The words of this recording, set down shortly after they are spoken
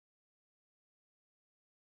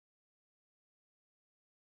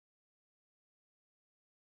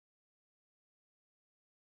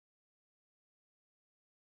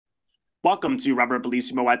Welcome to Robert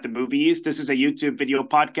Bellissimo at the Movies. This is a YouTube video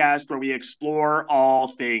podcast where we explore all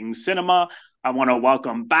things cinema. I want to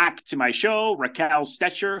welcome back to my show Raquel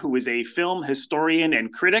Stetcher, who is a film historian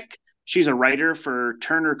and critic. She's a writer for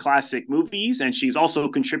Turner Classic Movies, and she's also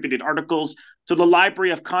contributed articles to the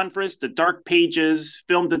Library of Congress, The Dark Pages,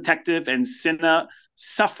 Film Detective, and Cine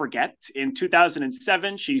Suffragette. In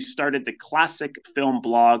 2007, she started the classic film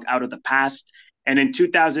blog Out of the Past, and in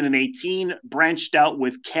 2018 branched out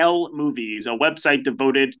with Kel Movies, a website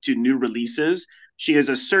devoted to new releases. She is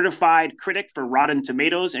a certified critic for Rotten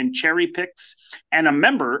Tomatoes and Cherry Picks, and a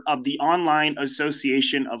member of the Online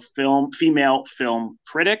Association of Female Film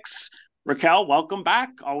Critics. Raquel, welcome back.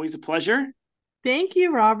 Always a pleasure. Thank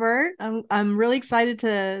you, Robert. I'm really excited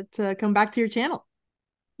to come back to your channel.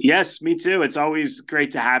 Yes, me too. It's always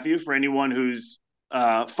great to have you. For anyone who's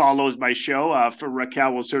follows my show, for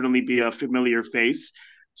Raquel will certainly be a familiar face.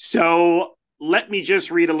 So let me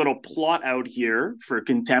just read a little plot out here for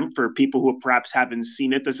Contempt for people who perhaps haven't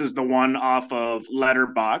seen it. This is the one off of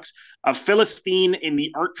Letterboxd. A Philistine in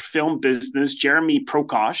the art film business, Jeremy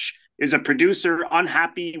Prokosh, is a producer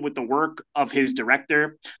unhappy with the work of his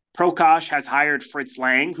director. Prokosh has hired Fritz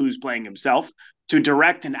Lang, who's playing himself, to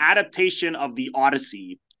direct an adaptation of the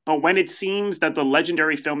Odyssey. But when it seems that the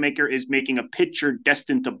legendary filmmaker is making a picture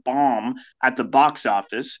destined to bomb at the box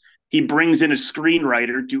office, he brings in a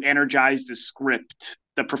screenwriter to energize the script.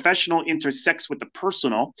 The professional intersects with the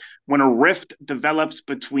personal when a rift develops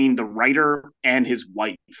between the writer and his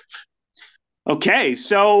wife. Okay,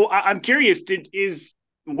 so I'm curious,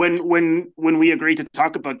 when we agreed to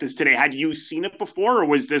talk about this today, had you seen it before, or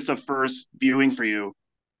was this a first viewing for you?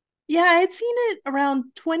 Yeah, I had seen it around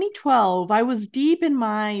 2012. I was deep in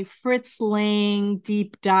my Fritz Lang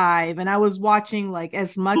deep dive, and I was watching like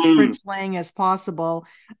as much Mm, Fritz Lang as possible.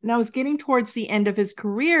 And I was getting towards the end of his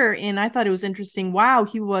career, and I thought it was interesting. Wow,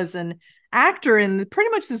 he was an actor in pretty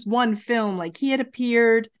much this one film. Like he had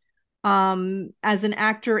appeared as an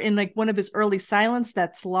actor in like one of his early Silence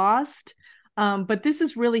That's Lost. But this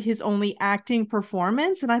is really his only acting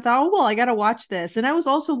performance. And I thought, oh, well, I got to watch this. And I was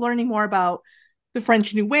also learning more about the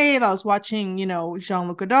French New Wave. I was watching,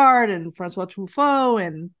 Jean-Luc Godard and Francois Truffaut.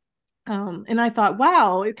 And I thought,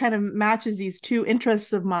 wow, it kind of matches these two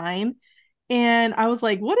interests of mine. And I was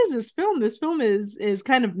like, what is this film? This film is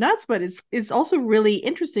kind of nuts, but it's also really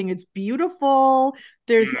interesting. It's beautiful.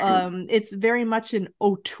 There's mm. it's very much an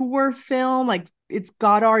auteur film, like it's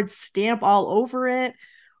Godard's stamp all over it.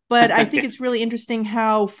 But I think it's really interesting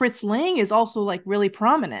how Fritz Lang is also like really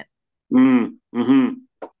prominent. Mm-hmm.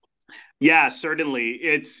 Yeah, certainly.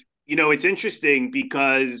 It's interesting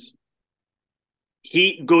because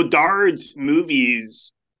he Godard's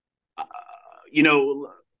movies, uh, you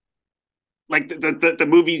know, like the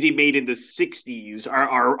movies he made in the '60s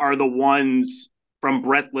are the ones from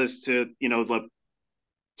Breathless to the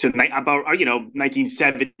to about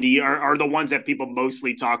 1970 are the ones that people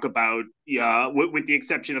mostly talk about. Yeah, with the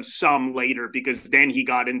exception of some later, because then he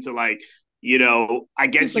got into like I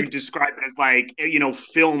It's guess you like describe it as like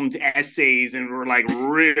filmed essays, and were like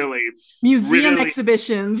really, museum really,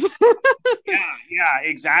 exhibitions. yeah,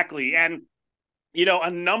 exactly. And a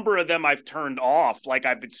number of them I've turned off. Like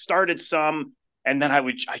I've started some, and then I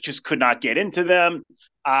just could not get into them.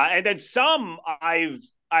 And then some I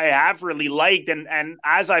have really liked, and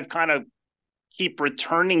as I've kind of keep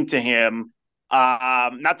returning to him,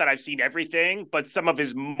 not that I've seen everything, but some of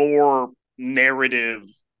his more narrative,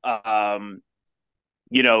 um,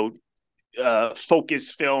 you know,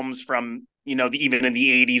 focus films from even in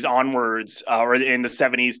the '80s onwards, or in the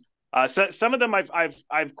 '70s. So some of them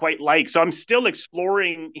I've quite liked. So I'm still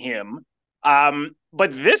exploring him.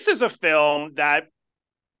 But this is a film that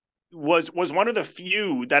was one of the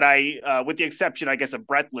few that with the exception, I guess, of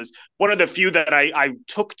Breathless, one of the few that I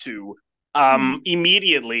took to Hmm.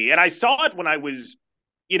 immediately. And I saw it when I was,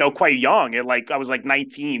 quite young. I was like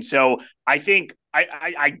 19. So I think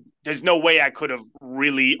I there's no way I could have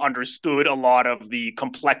really understood a lot of the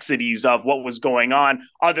complexities of what was going on,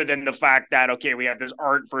 other than the fact that, okay, we have this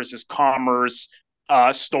art versus commerce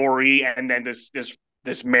story, and then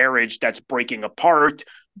this marriage that's breaking apart.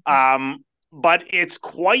 But it's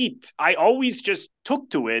quite, I always just took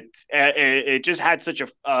to it. It just had such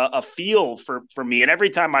a feel for me, and every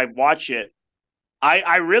time I watch it,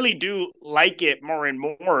 I really do like it more and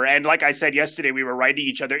more. And like I said yesterday, we were writing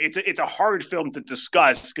each other. It's a hard film to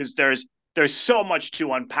discuss because there's so much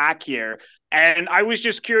to unpack here. And I was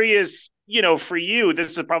just curious, for you,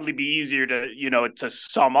 this would probably be easier to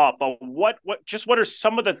sum up. But what are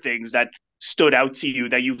some of the things that stood out to you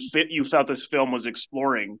that you felt this film was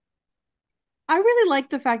exploring? I really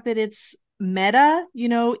like the fact that it's meta.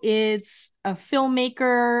 It's a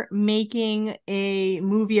filmmaker making a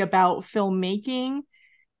movie about filmmaking,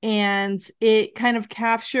 and it kind of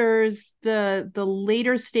captures the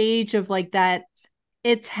later stage of like that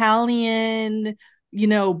Italian,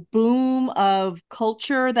 boom of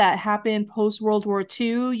culture that happened post World War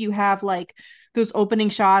II. You have like those opening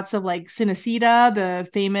shots of like Cinecittà, the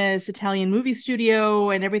famous Italian movie studio,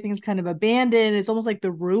 and everything's kind of abandoned. It's almost like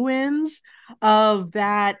the ruins of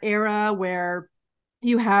that era where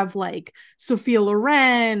you have like Sophia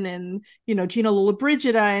Loren and Gina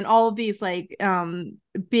Lollobrigida and all of these like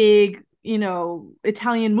big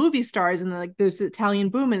Italian movie stars, and like there's Italian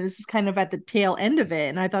boom, and this is kind of at the tail end of it.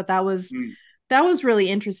 And I thought that was really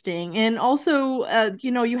interesting. And also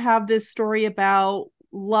you have this story about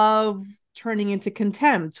love turning into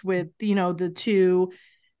contempt with the two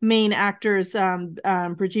main actors,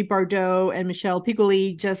 Brigitte Bardot and Michel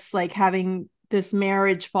Piccoli, just like having this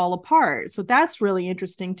marriage fall apart. So that's really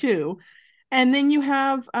interesting too. And then you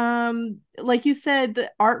have, like you said, the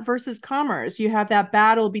art versus commerce. You have that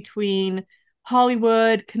battle between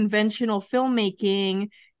Hollywood, conventional filmmaking,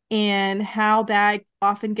 and how that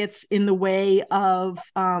often gets in the way of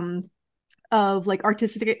like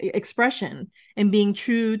artistic expression and being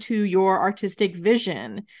true to your artistic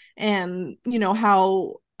vision. And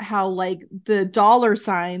how like the dollar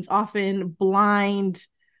signs often blind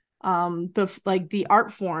the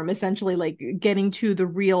art form, essentially, like getting to the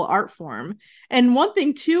real art form. And one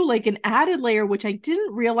thing too, like an added layer which I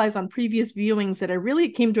didn't realize on previous viewings that I really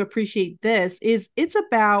came to appreciate, this is it's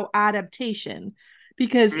about adaptation,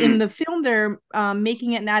 because in the film they're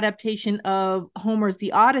making it an adaptation of Homer's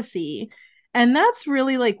The Odyssey, and that's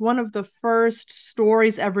really like one of the first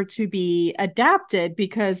stories ever to be adapted,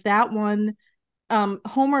 because that one,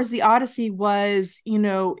 Homer's The Odyssey was, in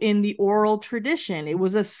the oral tradition. It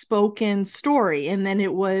was a spoken story, and then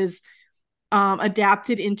it was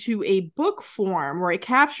adapted into a book form where it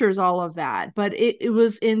captures all of that, but it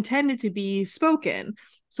was intended to be spoken.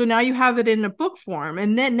 So now you have it in a book form,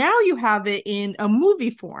 and then now you have it in a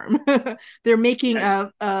movie form. They're making Yes.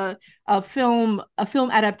 a film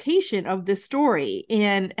adaptation of this story,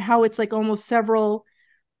 and how it's like almost several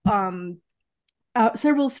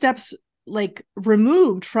steps like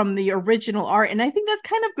removed from the original art. And I think that's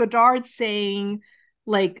kind of Godard saying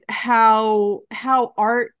like how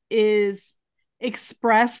art is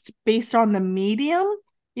expressed based on the medium,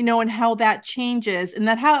 and how that changes, and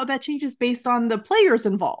that how that changes based on the players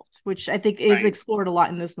involved, which I think is Right. explored a lot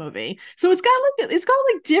in this movie. So it's got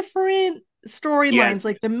like different Yeah. storylines.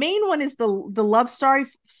 Like the main one is the love story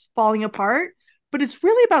falling apart, but it's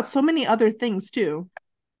really about so many other things too.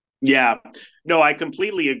 Yeah. No, I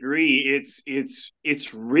completely agree.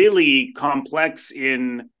 It's really complex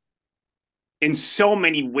in so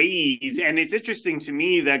many ways, and it's interesting to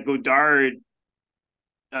me that Godard,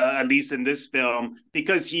 at least in this film,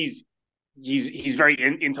 because he's very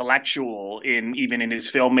intellectual in even in his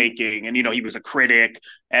filmmaking, and he was a critic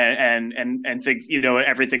and things,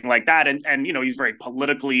 everything like that, and he's very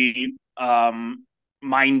politically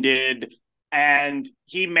minded, and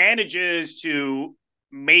he manages to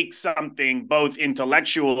make something both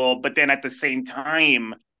intellectual but then at the same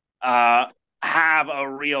time uh have a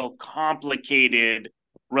real complicated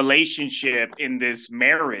relationship in this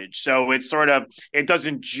marriage. So it's sort of, it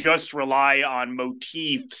doesn't just rely on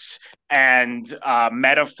motifs and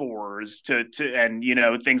metaphors to and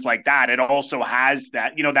things like that. It also has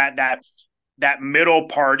that that middle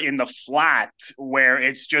part in the flat where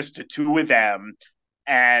it's just the two of them,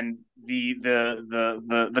 and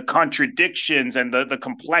the contradictions and the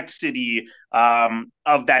complexity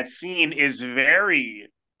of that scene is very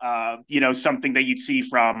something that you'd see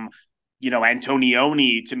from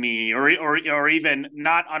Antonioni to me, or even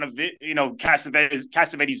not on a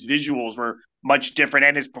Cassavetes visuals were much different,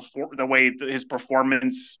 and the way his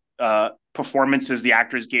performances the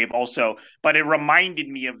actors gave also, but it reminded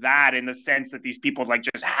me of that in the sense that these people like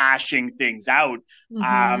just hashing things out.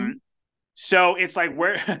 Mm-hmm. So it's like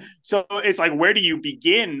where do you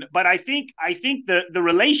begin? But I think the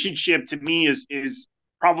relationship to me is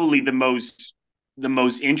probably the most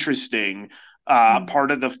interesting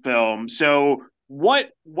part of the film. So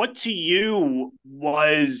what to you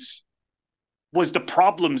was the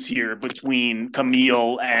problems here between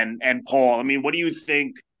Camille and Paul? I mean, what do you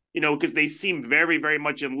think? Because they seem very, very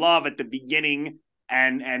much in love at the beginning,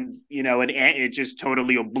 and it just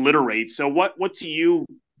totally obliterates. So what to you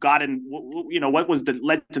got in? What was the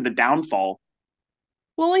led to the downfall?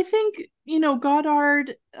 Well, I think,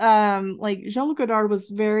 Godard, like Jean-Luc Godard was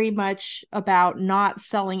very much about not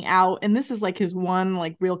selling out. And this is like his one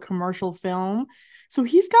like real commercial film. So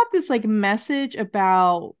he's got this like message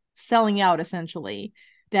about selling out essentially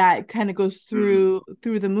that kind of goes Mm-hmm.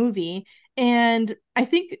 through the movie. And I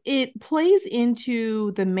think it plays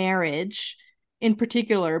into the marriage in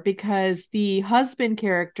particular because the husband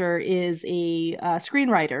character is a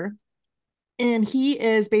screenwriter, and he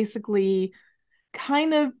is basically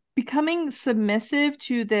kind of becoming submissive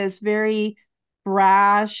to this very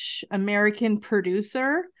brash American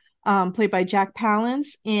producer, played by Jack Palance.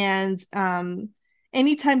 And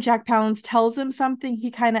anytime Jack Palance tells him something,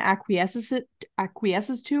 he kind of acquiesces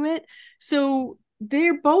to it. So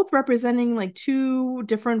they're both representing like two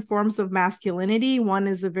different forms of masculinity. One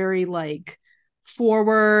is a very like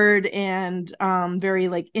forward and very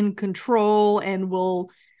like in control and will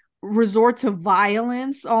resort to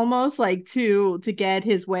violence almost like to get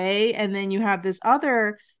his way, and then you have this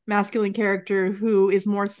other masculine character who is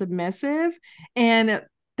more submissive, and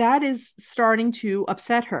that is starting to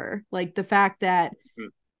upset her, like the fact that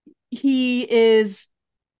he is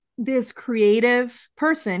this creative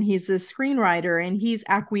person, he's this screenwriter, and he's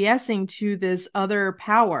acquiescing to this other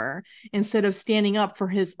power instead of standing up for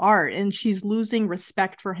his art, and she's losing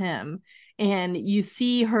respect for him. And you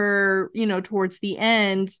see her, towards the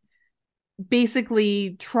end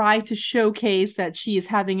basically try to showcase that she is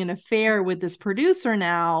having an affair with this producer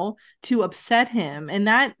now to upset him. And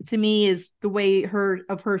that to me is the way her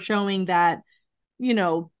showing that,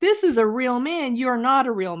 this is a real man, you're not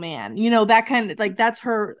a real man, that kind of like, that's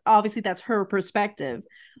her, obviously that's her perspective.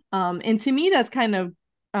 And to me that's kind of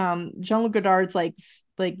Jean-Luc Godard's like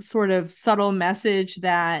sort of subtle message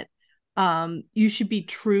that you should be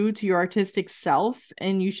true to your artistic self,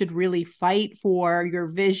 and you should really fight for your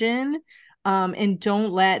vision, and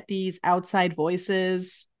don't let these outside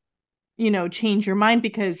voices, change your mind,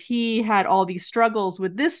 because he had all these struggles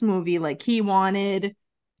with this movie. Like he wanted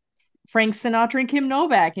Frank Sinatra and Kim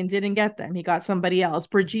Novak and didn't get them. He got somebody else.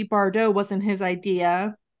 Brigitte Bardot wasn't his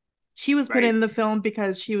idea. She was put Right. in the film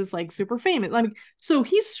because she was like super famous. Like, so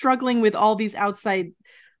he's struggling with all these outside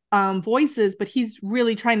voices, but he's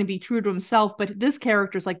really trying to be true to himself. But this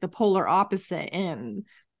character is like the polar opposite, and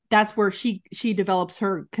that's where she develops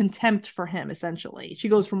her contempt for him. Essentially, she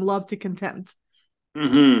goes from love to contempt.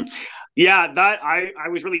 Mm-hmm. Yeah, that I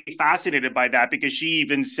was really fascinated by that because she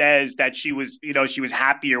even says that she was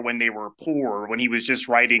happier when they were poor, when he was just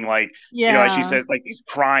writing like, as she Yeah, says, like these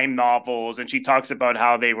crime novels, and she talks about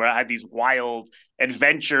how they were had these wild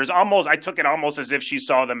adventures. Almost, I took it almost as if she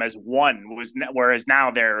saw them as one, whereas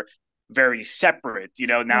now they're very separate.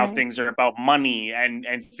 Now right. things are about money, and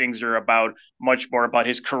things are about much more about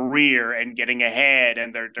his career and getting ahead,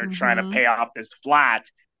 and they're trying to Mm-hmm. pay off this flat.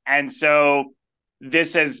 And so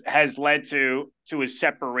this has led to a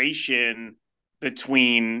separation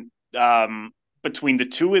between between the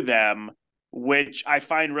two of them, which I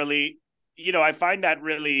find really, I find that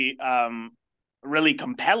really really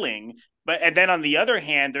compelling. But and then on the other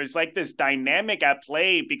hand, there's like this dynamic at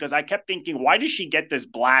play because I kept thinking, why does she get this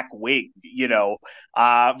black wig?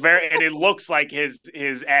 Very, and it looks like his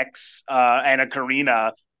ex Anna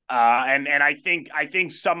Karina, and I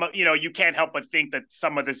think some, you can't help but think that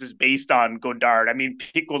some of this is based on Godard. I mean,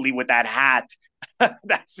 Piccoli with that hat,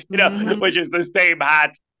 that's Mm-hmm. which is the same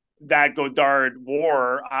hat that Godard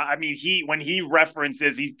wore. I mean, when he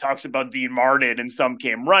references, he talks about Dean Martin and Some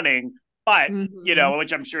Came Running, but Mm-hmm.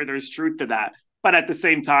 which I'm sure there's truth to that. But at the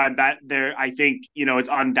same time, that there, I think, it's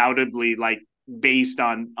undoubtedly like based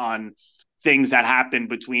on things that happened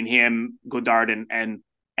between him, Godard, and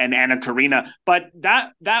Anna Karina. But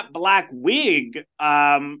that black wig,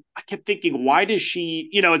 I kept thinking, why does she?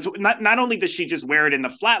 It's not only does she just wear it in the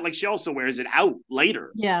flat, like she also wears it out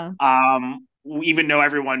later. Yeah. Even though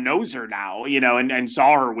everyone knows her now, and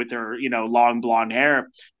saw her with her, long blonde hair,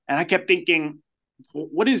 and I kept thinking,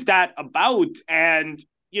 what is that about? And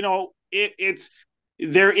it's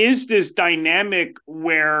there is this dynamic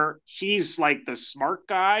where he's like the smart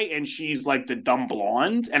guy and she's like the dumb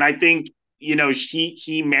blonde, and I think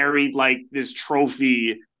he married like this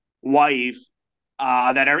trophy wife,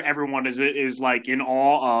 that everyone is like in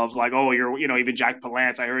awe of, like, oh, you're, even Jack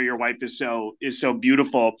Palance, I heard your wife is so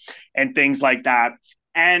beautiful, and things like that.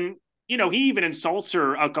 And he even insults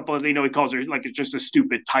her a couple of, he calls her like just a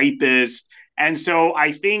stupid typist. And so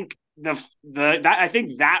I think I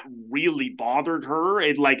think that really bothered her.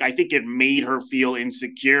 I think it made her feel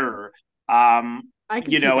insecure. I can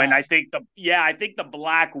see And that. I think the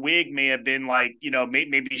black wig may have been like,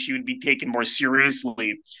 maybe she would be taken more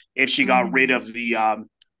seriously if she got rid Mm-hmm.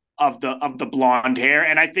 of the blonde hair.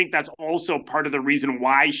 And I think that's also part of the reason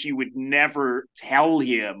why she would never tell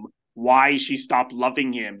him why she stopped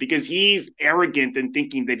loving him, because he's arrogant and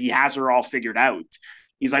thinking that he has her all figured out.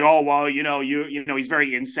 he's like, oh well, he's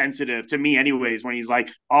very insensitive to me, anyways. When he's like,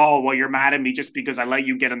 oh well, you're mad at me just because I let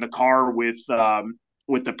you get in the car with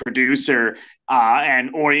the producer,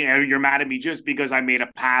 and or you're mad at me just because I made a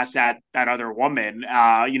pass at that other woman.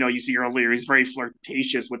 You see earlier he's very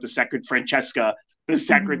flirtatious with the second Francesca, the Mm-hmm.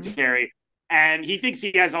 secretary, and he thinks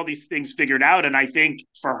he has all these things figured out. And I think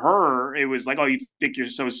for her, it was like, oh, you think you're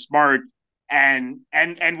so smart, and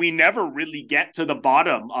we never really get to the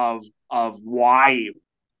bottom of why.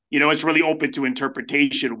 It's really open to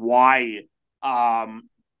interpretation why um,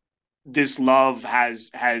 this love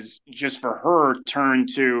has just for her turned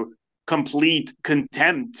to complete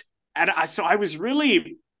contempt. And so I was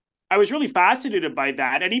really fascinated by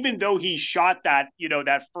that. And even though he shot that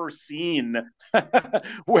first scene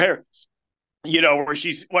where where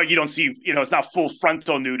she's, well, you don't see, it's not full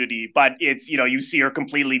frontal nudity, but it's, you see her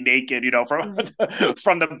completely naked, from Right.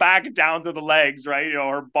 from the back down to the legs, right?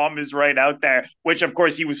 Her bum is right out there, which of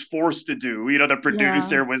course he was forced to do. The Yeah.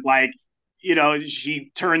 producer was like,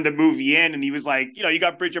 she turned the movie in, and he was like, you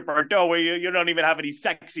got Brigitte Bardot where you don't even have any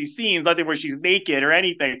sexy scenes, nothing where she's naked or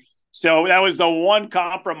anything. So that was the one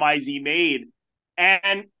compromise he made.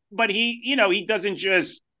 But he doesn't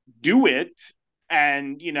just do it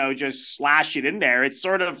and just slash it in there. It's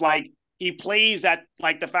sort of like he plays at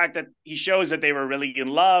like the fact that he shows that they were really in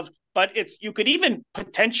love, but you could even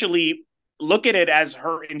potentially look at it as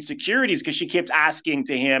her insecurities, because she keeps asking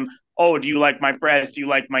to him, oh, do you like my breast, do you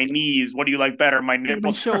like my knees, what do you like better, my Maybe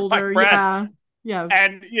nipples or my shoulder. breast? Yeah. Yes.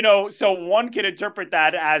 And so one can interpret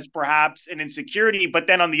that as perhaps an insecurity, but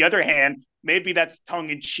then on the other hand, maybe that's tongue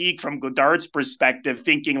in cheek from Godard's perspective,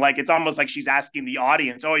 thinking like it's almost like she's asking the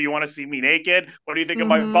audience, oh, you want to see me naked, what do you think of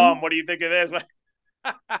my Mm-hmm. bum, what do you think of this?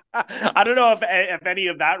 I don't know if any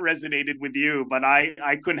of that resonated with you, but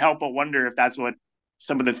I couldn't help but wonder if that's what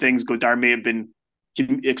some of the things Godard may have been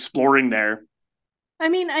exploring there. I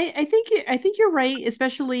mean, I think you're right,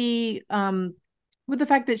 especially with the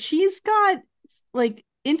fact that she's got like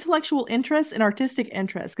intellectual interest and artistic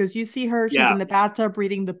interest, because you see her, she's Yeah, in the bathtub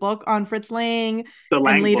reading the book on Fritz Lang, the and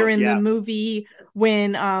Lang later book. in the Yeah. movie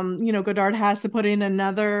when Godard has to put in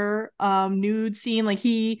another nude scene, like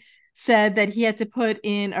he said that he had to put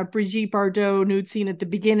in a Brigitte Bardot nude scene at the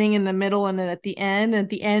beginning, in the middle, and then at the end. At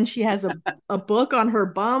the end, she has a book on her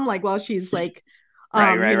bum, like while she's like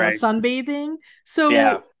Right, right, right. sunbathing. Yeah.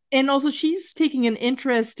 So, and also she's taking an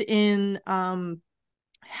interest in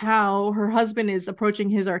how her husband is approaching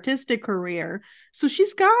his artistic career. So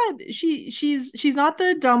she's not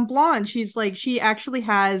the dumb blonde. She's like, she actually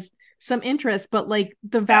has some interest, but like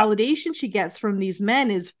the Yeah. validation she gets from these men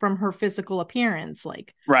is from her physical appearance.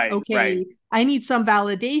 Like, Right, right. okay, I need some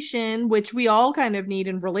validation, which we all kind of need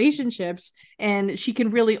in relationships, and she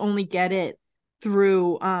can really only get it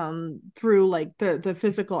through like the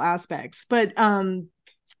physical aspects. But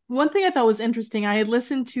one thing I thought was interesting, I had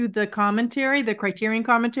listened to the commentary, the Criterion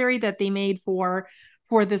commentary that they made for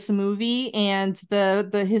this movie, and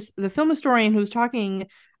the film historian who was talking,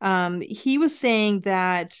 he was saying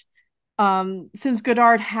that since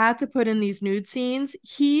Godard had to put in these nude scenes,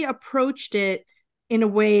 he approached it in a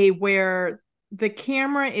way where the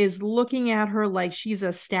camera is looking at her like she's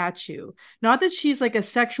a statue. Not that she's like a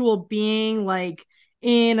sexual being, like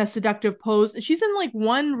in a seductive pose. She's in like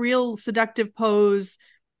one real seductive pose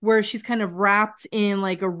where she's kind of wrapped in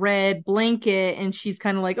like a red blanket, and she's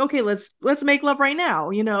kind of like, okay, let's make love right now. Oh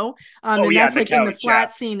And yeah, that's the like in the couch. Yeah.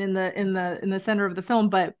 flat scene in the center of the film.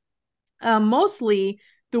 But mostly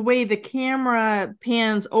the way the camera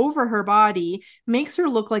pans over her body makes her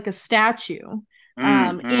look like a statue.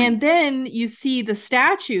 Mm. And then you see the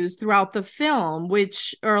statues throughout the film,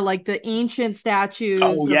 which are like the ancient Oh statues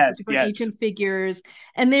of yes, different yes, ancient figures,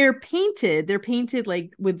 and they're painted. They're painted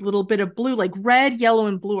like with a little bit of blue, like red, yellow,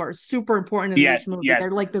 and blue are super important in yes, this movie. yes,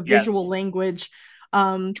 They're like the yes. visual language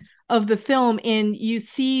um, of the film, and you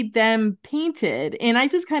see them painted. And I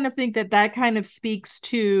just kind of think that that kind of speaks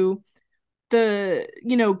to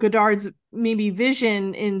Godard's maybe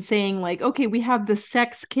vision in saying like, okay, we have the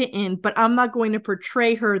sex kitten, but I'm not going to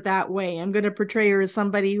portray her that way. I'm going to portray her as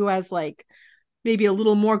somebody who has like maybe a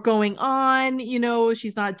little more going on.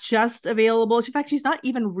 She's not just available. In fact, she's not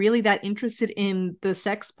even really that interested in the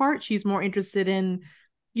sex part. She's more interested in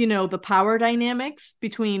the power dynamics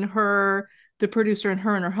between her, the producer, and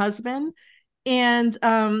her husband. And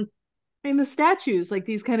in the statues, like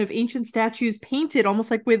these kind of ancient statues painted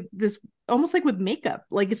almost like with makeup.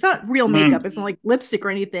 Like it's not real makeup, Mm. it's not like lipstick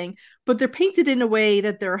or anything, but they're painted in a way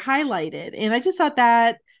that they're highlighted. And I just thought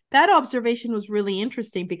that observation was really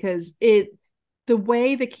interesting, because the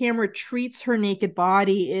way the camera treats her naked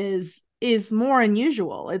body is is more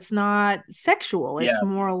unusual. It's not sexual. It's Yeah.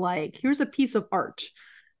 more like, here's a piece of art.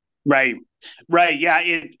 Right. Right. Yeah.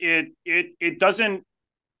 It doesn't.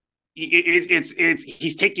 It's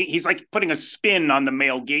he's like putting a spin on the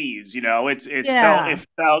male gaze. Yeah.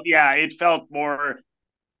 It felt more.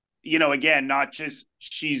 Again, not just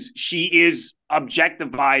she is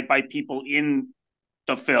objectified by people in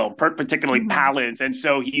the film, particularly Mhm. Palance, and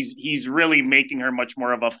so he's really making her much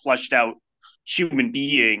more of a fleshed out human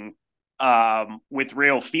being, with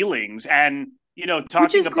real feelings. And Which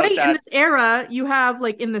talking is about great in that, this era. You have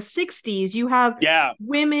like in the 60s, you have yeah,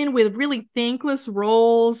 women with really thankless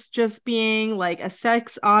roles just being like a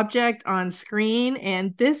sex object on screen.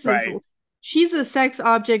 And this is, right, she's a sex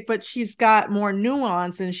object, but she's got more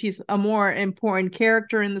nuance and she's a more important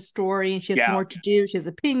character in the story and she has yeah, more to do. She has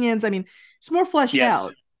opinions. I mean, it's more fleshed yes,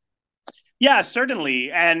 out. yeah, certainly.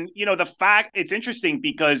 And the fact, it's interesting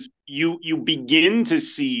because you begin to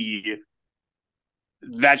see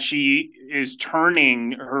that she is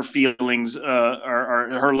turning her feelings, or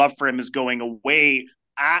her love for him is going away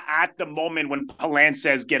at the moment when Palance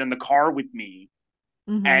says, "Get in the car with me,"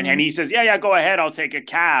 and Mm-hmm. he says, "Yeah, yeah, go ahead, I'll take a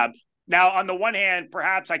cab." Now, on the one hand,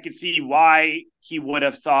 perhaps I could see why he would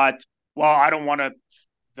have thought, "Well, I don't want to."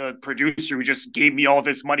 The producer who just gave me all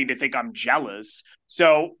this money to think I'm jealous.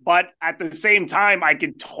 So, but at the same time, I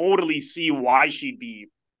could totally see why she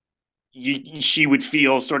would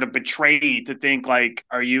feel sort of betrayed to think like,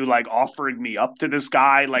 are you like offering me up to this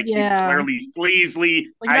guy? Like he's Yeah. clearly sleazy.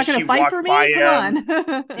 Like, you're As not going she to fight for walked by me? Come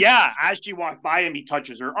him, on. yeah, as she walked by him, he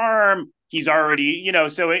touches her arm. He's already,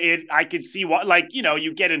 so I could see what, like,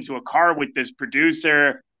 you get into a car with this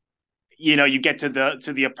producer, you get to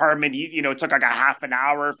the apartment. It took like a half an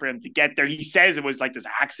hour for him to get there. He says it was like this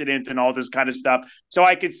accident and all this kind of stuff. So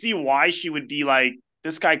I could see why she would be like,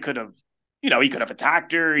 this guy could have, he could have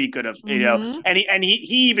attacked her. He could have, Mm-hmm. and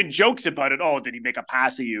he even jokes about it. Oh, did he make a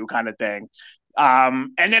pass at you, kind of thing.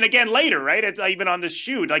 And then again later, right? It's even on the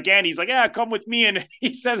shoot again. He's like, "Yeah, come with me," and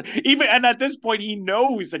he says, even and at this point, he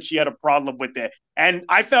knows that she had a problem with it. And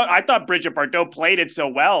I thought Brigitte Bardot played it so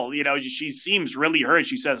well. She seems really hurt.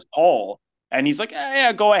 She says, "Paul," and he's like,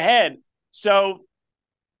 "Yeah, go ahead." So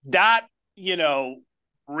that,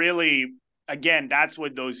 really, again, that's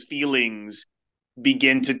what those feelings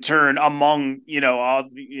begin to turn among, all,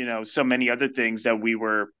 so many other things that we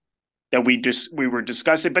were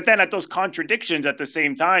discussing. But then at those contradictions at the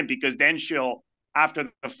same time, because then she'll,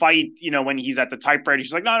 after the fight, when he's at the typewriter,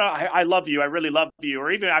 she's like, "No, no, I love you, I really love you,"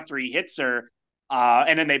 or even after he hits her,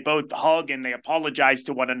 and then they both hug and they apologize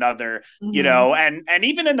to one another, Mm-hmm. and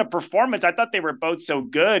even in the performance, I thought they were both so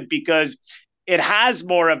good because it has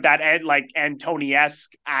more of that like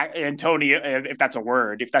Antoniesque, Antonia, if that's a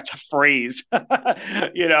word, if that's a phrase,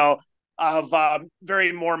 you know, of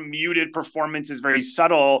very more muted performances, very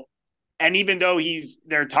subtle. And even though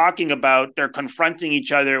they're confronting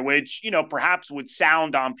each other, which, perhaps would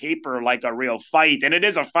sound on paper like a real fight, and it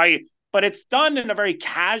is a fight, but it's done in a very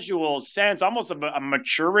casual sense, almost a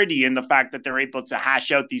maturity in the fact that they're able to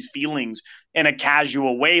hash out these feelings in a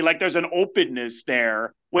casual way. Like there's an openness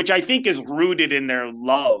there, which I think is rooted in their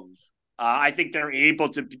love. I think they're able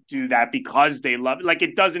to do that because they love. Like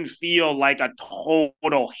it doesn't feel like a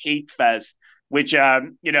total hate fest, which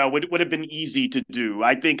would have been easy to do.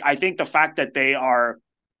 I think the fact that they are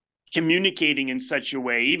communicating in such a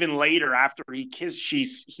way, even later after he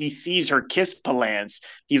sees her kiss Palance.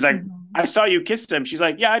 He's like, Mm-hmm. "I saw you kiss him." She's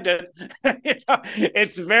like, "Yeah, I did."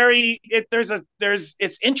 It's very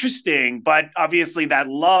it's interesting, but obviously that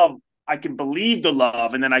love, I can believe the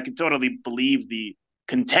love, and then I can totally believe the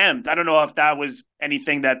contempt. I don't know if that was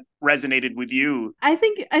anything that resonated with you. I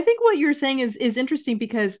think what you're saying is interesting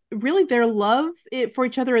because really their love for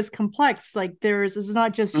each other is complex. Like theirs is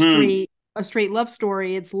not just Mm, a straight love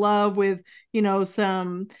story. It's love with,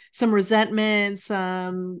 some resentment,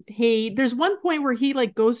 some hate. There's one point where he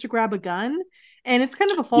like goes to grab a gun and it's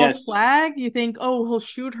kind of a false yes, flag. You think, "Oh, he'll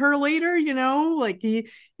shoot her later," like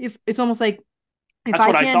it's almost like, if that's I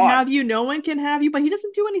what I can't thought. have you, no one can have you. But he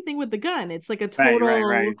doesn't do anything with the gun. It's like a Right, right, total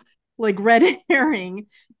right. like red herring.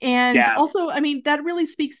 And Yeah, also, I mean, that really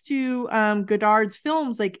speaks to Godard's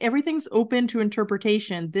films. Like everything's open to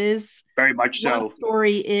interpretation. This very much love so.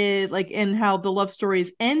 story is like, and how the love story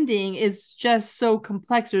is ending is just so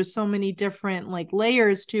complex. There's so many different like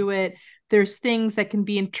layers to it. There's things that can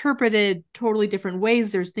be interpreted totally different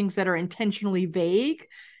ways. There's things that are intentionally vague,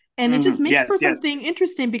 and it just makes Yes, for yes. something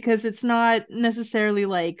interesting because it's not necessarily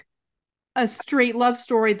like a straight love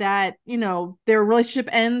story that, their relationship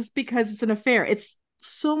ends because it's an affair. It's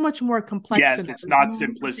so much more complex Yes, than that. it's There's not more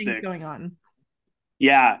things simplistic. going on.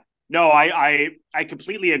 Yeah. no, I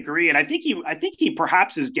completely agree, and I think he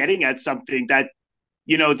perhaps is getting at something that,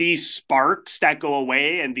 these sparks that go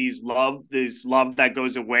away and this love that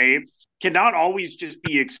goes away cannot always just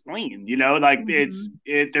be explained. Like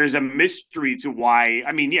Mm-hmm. there's a mystery to why.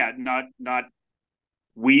 I mean, yeah, not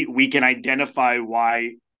we can identify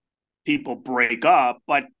why people break up,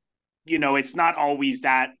 but it's not always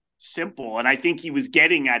that simple. And I think he was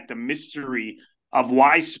getting at the mystery of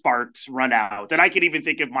why sparks run out. And I could even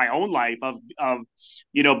think of my own life of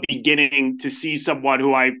beginning to see someone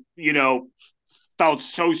who I felt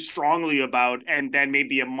so strongly about, and then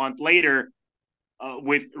maybe a month later,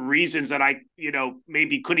 with reasons that I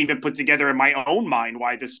maybe couldn't even put together in my own mind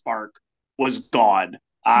why the spark was gone.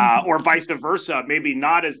 Or Mm-hmm. vice versa, maybe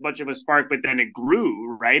not as much of a spark, but then it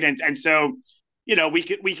grew, right? And so we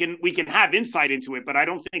can have insight into it, but I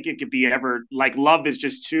don't think it could be ever like love is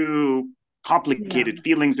just too Yeah, complicated.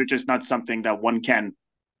 Feelings are just not something that one can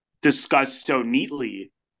discuss so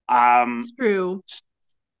neatly. it's Um, true.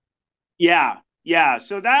 yeah, yeah.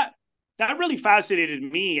 So that really fascinated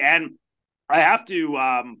me, and I have to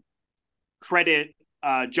credit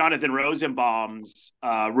Jonathan Rosenbaum's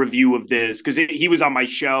review of this because he was on my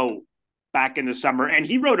show back in the summer, and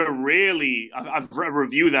he wrote a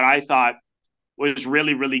review that I thought was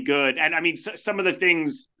really really good. And I mean, some of the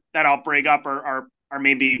things that I'll bring up are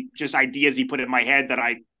maybe just ideas he put in my head that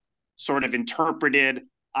I sort of interpreted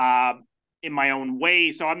uh, in my own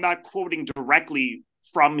way. So I'm not quoting directly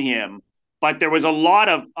from him, but there was a lot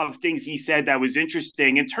of things he said that was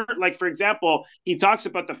interesting. Like for example, he talks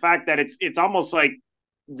about the fact that it's almost like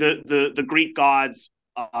the Greek gods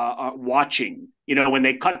watching, when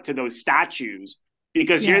they cut to those statues,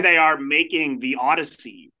 because here Yeah. they are making the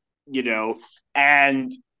Odyssey, you know,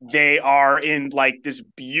 and they are in like this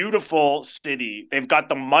beautiful city. They've got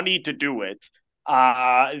the money to do it.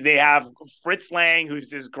 They have Fritz Lang, who's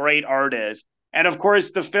this great artist, and of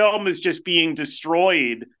course, the film is just being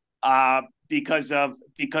destroyed because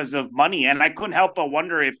of money. And I couldn't help but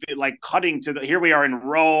wonder if it, like, cutting to here we are in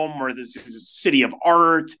Rome, or this city of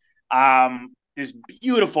art, this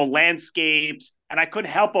beautiful landscapes, and I couldn't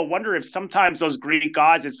help but wonder if sometimes those Greek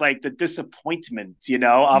gods, it's like the disappointment,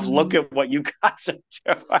 of look Mm-hmm. at what you guys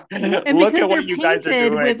are doing, And look because at they're what you guys are painted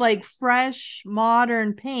doing. with like fresh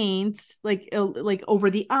modern paints, like over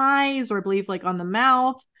the eyes, or I believe like on the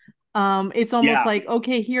mouth, it's almost Yeah. like,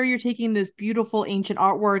 okay, here you're taking this beautiful ancient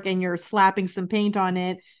artwork and you're slapping some paint on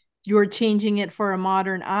it. You're changing it for a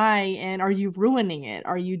modern eye, and are you ruining it?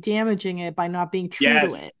 Are you damaging it by not being true to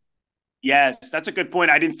Yes. it? Yes, that's a good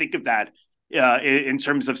point. I didn't think of that in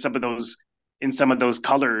terms of some of those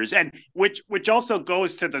colors, and which also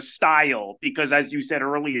goes to the style, because as you said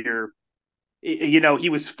earlier, he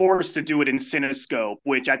was forced to do it in cinescope,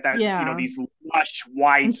 which at that, Yeah. these lush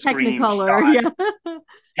And widescreen Technicolor, shots, yeah.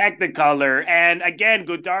 Technicolor, and again,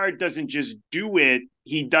 Godard doesn't just do it;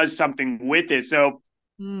 he does something with it. So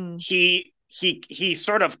Mm. he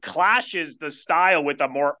sort of clashes the style with a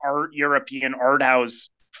more European art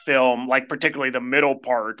house film, like particularly the middle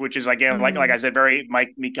part, which is again, like Mm. I said, very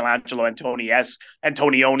Michelangelo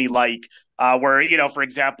Antonioni like, where, for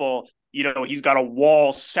example, he's got a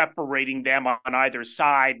wall separating them on either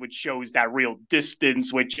side, which shows that real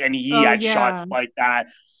distance. And he Oh had shots yeah. like that.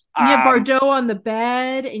 And you have Um, Bardot on the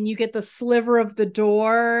bed, and you get the sliver of the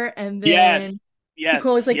door, and yes, then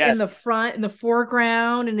Piccoli's yes, like in yes. the front, in the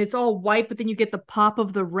foreground, and it's all white, but then you get the pop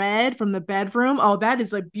of the red from the bedroom. Oh, that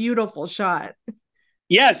is a beautiful shot.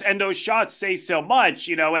 Yes, and those shots say so much,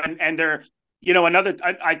 and they're, another.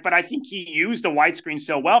 But I think he used the widescreen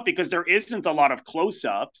so well because there isn't a lot of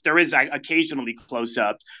close-ups. There is occasionally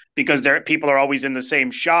close-ups because people are always in the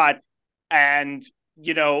same shot, and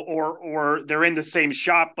or they're in the same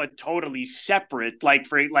shot but totally separate. Like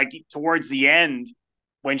towards the end,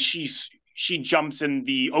 when she jumps in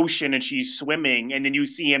the ocean and she's swimming, and then you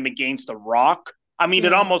see him against a rock. I mean,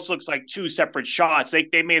 it Yeah. almost looks like two separate shots.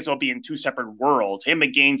 They may as well be in two separate worlds. Him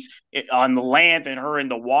against on the land and her in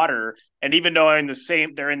the water. And even though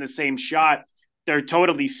they're in the same shot, they're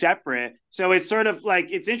totally separate. So it's sort of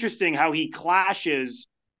like, it's interesting how he clashes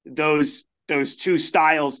those two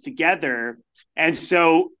styles together. And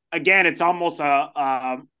so again, it's almost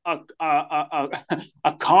a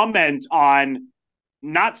comment on,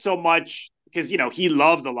 not so much because he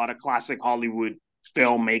loved a lot of classic Hollywood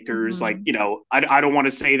filmmakers. Like, Mm-hmm. I don't want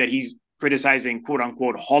to say that he's criticizing quote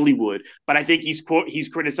unquote Hollywood, but I think he's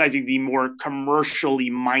criticizing the more commercially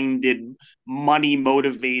minded, money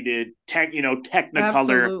motivated Technicolor.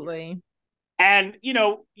 Absolutely. And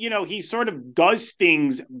he sort of does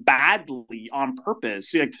things badly on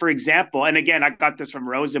purpose. Like, for example, and again, I got this from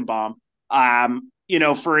Rosenbaum.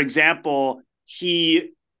 For example,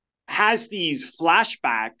 he has these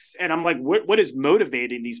flashbacks, and I'm like, what is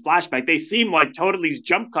motivating these flashbacks? They seem like totally, these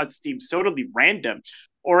jump cuts seem totally random.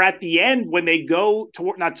 Or at the end, when they go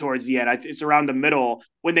toward, not towards the end, it's around the middle,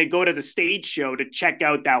 when they go to the stage show to check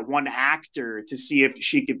out that one actor to see if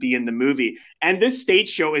she could be in the movie. And this stage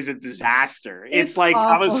show is a disaster. It's It's like,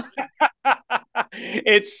 awful.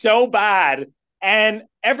 it's so bad. And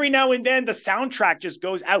every now and then the soundtrack just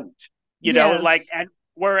goes out, like, Yes. and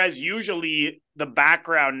whereas usually the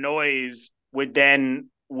background noise would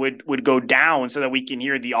go down so that we can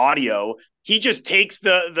hear the audio. He just takes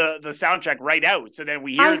the soundtrack right out, so then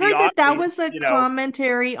we I hear the heard that that audio. was a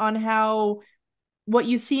commentary on how what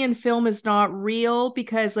you see in film is not real,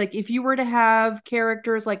 because like if you were to have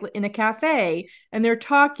characters like in a cafe and they're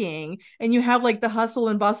talking and you have like the hustle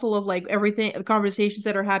and bustle of like everything, the conversations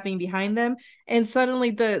that are happening behind them, and suddenly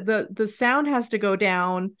the sound has to go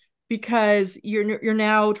down because you're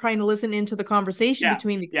now trying to listen into the conversation Yeah,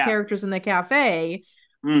 between the yeah. characters in the cafe.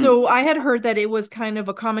 Mm, So I had heard that it was kind of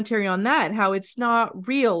a commentary on that, how it's not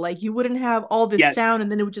real. Like you wouldn't have all this yes, sound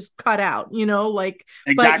and then it would just cut out, like,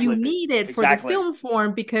 but you exactly, need it for the exactly. film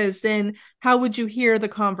form, because then how would you hear the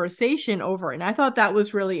conversation over? And I thought that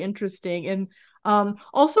was really interesting. And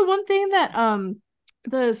also one thing that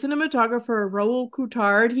the cinematographer Raoul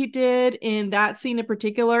Coutard, he did in that scene in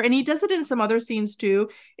particular, and he does it in some other scenes too,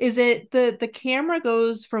 is it the camera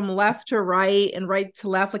goes from left to right and right to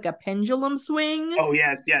left like a pendulum swing, Oh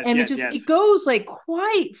yes, yes, and yes, it yes. goes like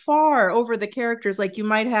quite far over the characters. Like you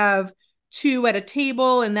might have two at a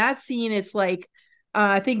table in that scene. It's like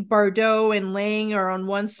I think Bardot and Lang are on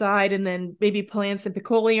one side, and then maybe Palance and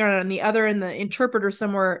Piccoli are on the other, and the interpreter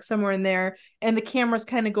somewhere in there, and the camera's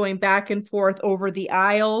kind of going back and forth over the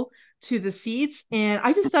aisle to the seats. And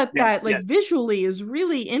I just thought Yes, that like yes, visually is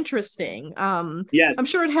really interesting. yes. I'm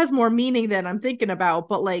sure it has more meaning than I'm thinking about,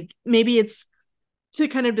 but like maybe it's to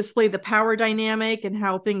kind of display the power dynamic and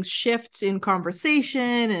how things shift in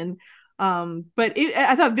conversation. And but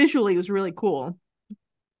I thought visually it was really cool.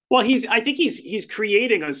 Well, I think he's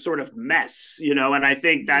creating a sort of mess, and I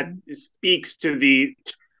think that Mm. speaks to the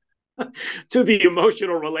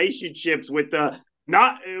emotional relationships with the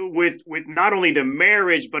not with not only the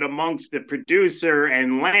marriage but amongst the producer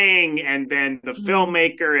and Lang, and then the Mm.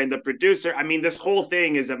 filmmaker and the producer. I mean, this whole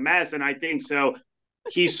thing is a mess, and I think so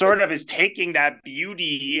he sort of is taking that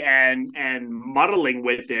beauty and muddling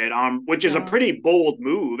with it, which is a Yeah. pretty bold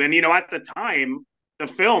move. And at the time, the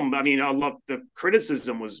film, I mean, a lot the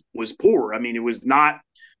criticism was poor. I mean, it was not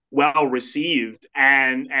well received,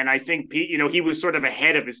 and I think he was sort of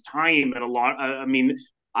ahead of his time, and a lot. I mean,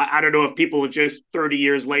 I don't know if people are just 30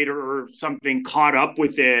 years later or something caught up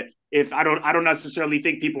with it. If I don't necessarily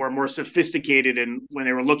think people are more sophisticated and when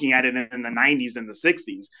they were looking at it in the 90s and the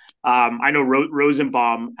 60s. I know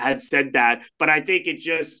Rosenbaum had said that, but I think it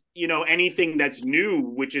just, anything that's new,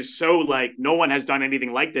 which is so like no one has done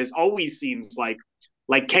anything like this, always seems like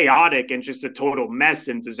chaotic and just a total mess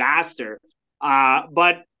and disaster.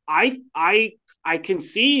 But I can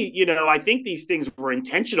see, I think these things were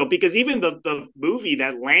intentional, because even the movie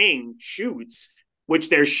that Lang shoots, which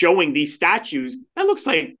they're showing these statues, that looks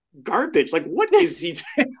like garbage. Like, what is he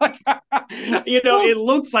doing? Well, It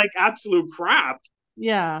looks like absolute crap,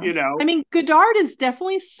 yeah. you know? I mean, Godard is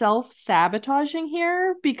definitely self-sabotaging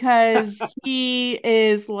here, because he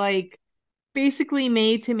is like basically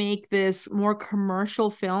made to make this more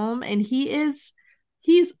commercial film, and he's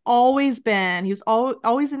always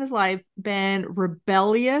in his life been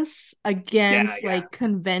rebellious Yeah, against yeah, like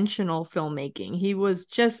conventional filmmaking. He was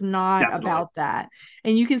just not definitely. about that,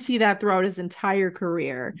 and you can see that throughout his entire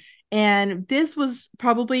career. And this was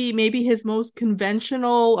probably maybe his most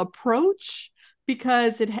conventional approach,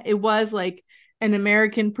 because it was like an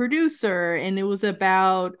American producer, and it was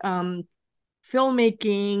about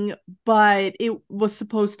filmmaking, but it was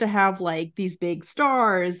supposed to have like these big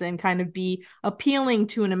stars and kind of be appealing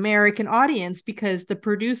to an American audience, because the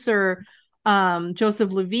producer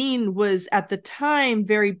Joseph Levine was at the time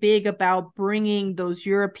very big about bringing those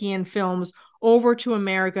European films over to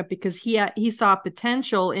America, because he saw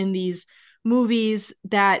potential in these movies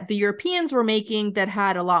that the Europeans were making that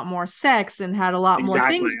had a lot more sex and had a lot more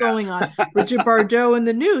Exactly. things going on. Brigitte Bardot in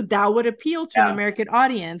the nude, that would appeal to an Yeah. American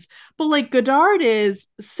audience. But like Godard is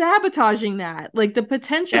sabotaging that. Like the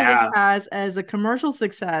potential this Yeah. has as a commercial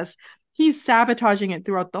success, he's sabotaging it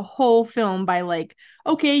throughout the whole film by like,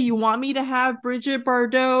 okay, you want me to have Brigitte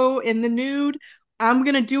Bardot in the nude? I'm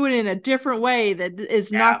gonna do it in a different way that Yeah.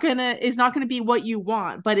 is not gonna be what you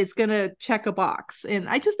want, but it's gonna check a box. And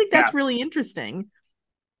I just think Yeah. that's really interesting.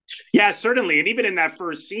 Yeah, certainly. And even in that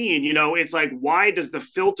first scene, it's like, why does the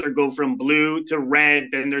filter go from blue to red?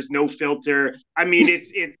 Then there's no filter. I mean,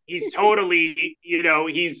 he's totally,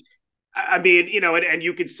 he's, I mean, and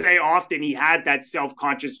you could say often he had that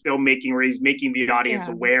self-conscious filmmaking where he's making the audience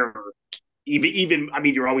Yeah. aware. Even, I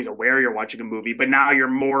mean, you're always aware you're watching a movie, but now you're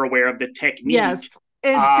more aware of the Yes, technique.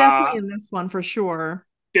 it Uh, definitely in this one for sure.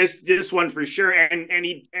 this one for sure, and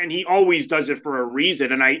he always does it for a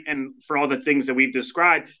reason, and for all the things that we've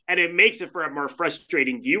described, and it makes it for a more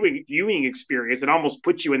frustrating viewing experience. It almost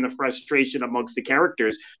puts you in the frustration amongst the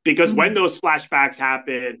characters, because when Mhm. those flashbacks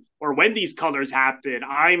happen or when these colors happen,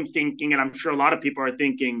 I'm thinking, and I'm sure a lot of people are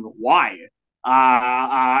thinking, why?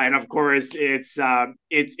 And of course, it's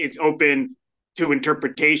open to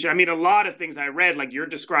interpretation. I mean, a lot of things I read, like you're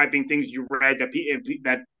describing things you read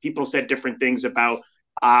that people said different things about.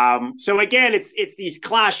 So again, it's these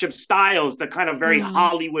clash of styles, the kind of very Mm.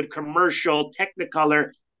 Hollywood commercial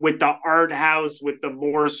Technicolor with the art house, with the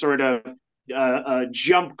more sort of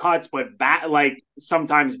jump cuts, but like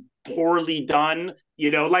sometimes poorly done.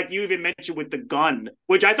 Like you even mentioned with the gun,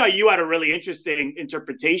 which I thought you had a really interesting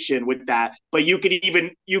interpretation with that. But you could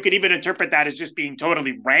even interpret that as just being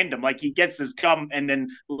totally random. Like he gets this gun, and then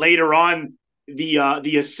later on,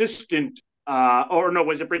 the assistant, or no,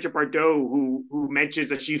 was it Brigitte Bardot who mentions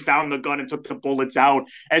that she found the gun and took the bullets out,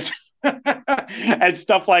 and and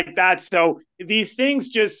stuff like that. So these things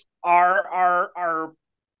just are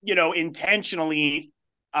intentionally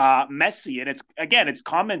messy, and it's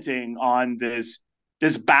commenting on this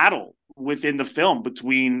battle within the film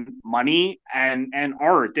between money and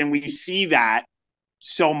art, and we see that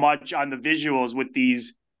so much on the visuals with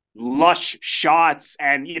these lush shots.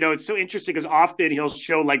 And it's so interesting because often he'll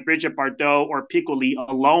show like Brigitte Bardot or Piccoli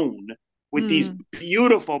alone with these Mm.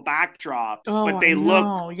 beautiful backdrops, Oh, but I they look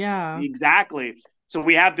know. Yeah. exactly. So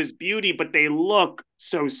we have this beauty, but they look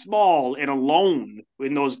so small and alone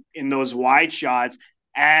in those wide shots,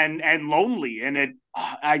 and lonely. And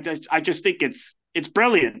I just think it's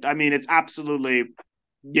brilliant. I mean, it's absolutely,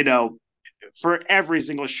 you know for every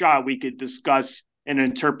single shot we could discuss and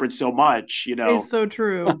interpret so much. It's so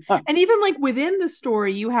true. And even like within the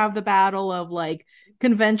story, you have the battle of like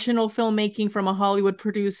conventional filmmaking from a Hollywood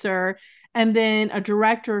producer and then a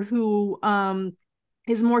director who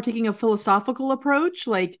is more taking a philosophical approach.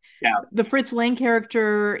 Like Yeah, the Fritz Lang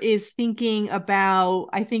character is thinking about,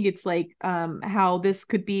 I think it's like how this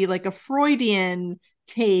could be like a Freudian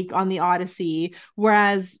take on the Odyssey,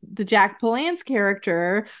 whereas the Jack Palance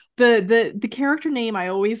character, the character name I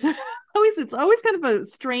always always it's always kind of a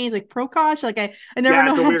strange like Prokosh, like I never yeah,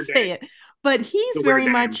 know it's a how to weird say name. it, but It's he's a weird very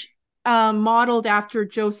name. much modeled after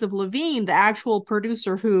Joseph Levine, the actual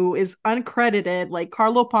producer who is uncredited, like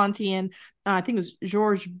Carlo Ponti and I think it was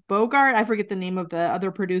George Bogart. I forget the name of the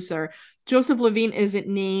other producer. Joseph Levine isn't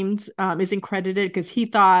named, isn't credited because he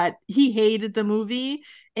thought he hated the movie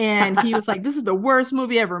and he was like, "This is the worst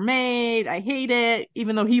movie ever made. I hate it,"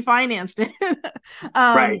 even though he financed it.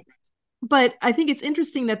 Right. But I think it's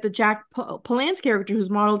interesting that the Jack Palance character, who's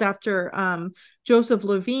modeled after Joseph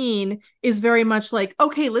Levine, is very much like,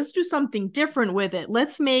 okay, let's do something different with it.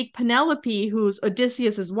 Let's make Penelope, who's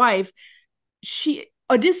Odysseus's wife,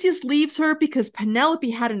 Odysseus leaves her because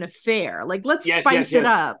Penelope had an affair. Like, let's Yes, yes, spice it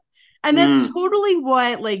yes. up. And that's Mm. totally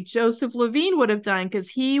what like Joseph Levine would have done because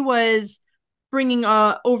he was bringing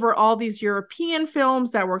over all these European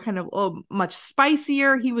films that were kind of much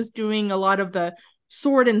spicier. He was doing a lot of the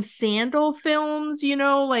sword and sandal films, and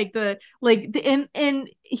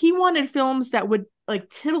he wanted films that would like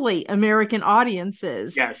titillate American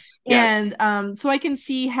audiences. Yes, yes. And so I can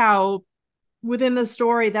see how within the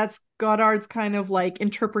story that's Godard's kind of like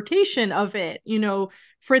interpretation of it.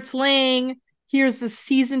 Fritz Lang, here's the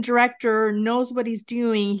seasoned director, knows what he's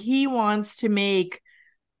doing. He wants to make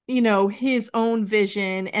his own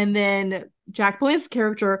vision, and then Jack Blake's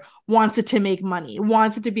character wants it to make money,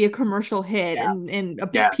 wants it to be a commercial hit, Yeah, and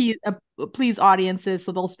yeah. please audiences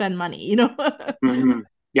so they'll spend money. Mhm.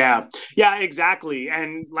 Yeah, yeah, exactly.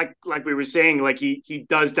 And like we were saying, like he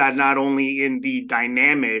does that not only in the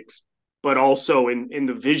dynamics, but also in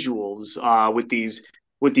the visuals,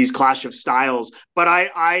 with these clash of styles. But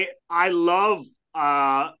I love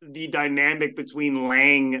the dynamic between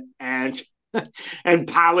Lang and and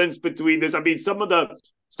Palance between this. I mean, some of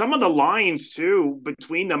the lines too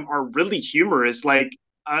between them are really humorous. Like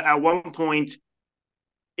at one point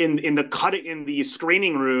in the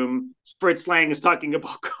screening room, Fritz Lang is talking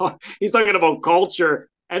about he's talking about culture,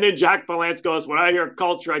 and then Jack Palance goes, "When I hear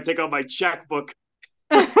culture, I take out my checkbook."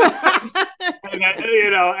 And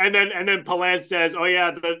then Palance says, "Oh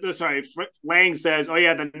yeah, sorry." Lang says, "Oh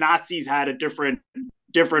yeah, the Nazis had a different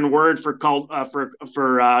different word for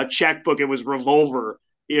checkbook. It was revolver.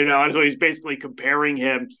 So he's basically comparing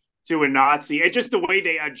him to a Nazi. And just the way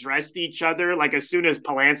they addressed each other, like as soon as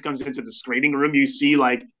Palance comes into the screening room, you see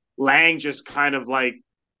like Lang just kind of like,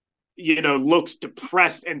 looks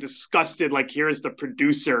depressed and disgusted. Like here's the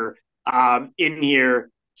producer in here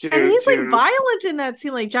and he's like to violent in that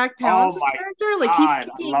scene, like Jack oh Palance's my character. Like God,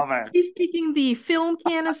 I love it. he's kicking the film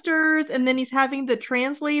canisters, and then he's having the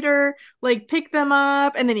translator like pick them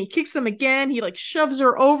up, and then he kicks them again. He like shoves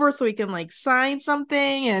her over so he can like sign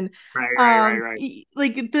something, and Right.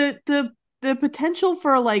 like the potential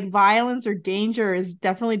for like violence or danger is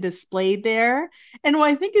definitely displayed there. And what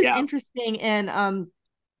I think is Yeah. interesting, and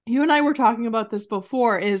you and I were talking about this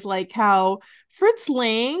before, is like how Fritz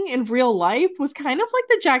Lang in real life was kind of like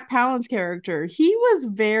the Jack Palance character. He was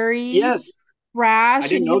very Yes. I brash, and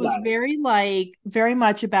didn't he know was that. very like very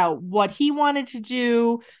much about what he wanted to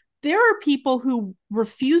do. There are people who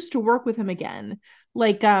refuse to work with him again.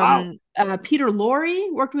 Like Wow. Peter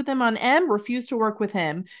Lorre worked with him on M, refused to work with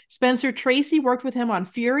him. Spencer Tracy worked with him on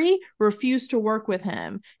Fury, refused to work with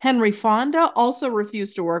him. Henry Fonda also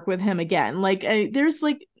refused to work with him again. Like there's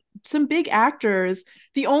like some big actors.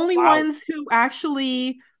 The only Wow. ones who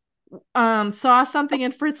actually saw something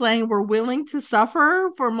in Fritz Lang were willing to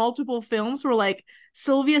suffer for multiple films were like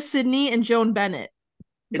Sylvia Sidney and Joan Bennett.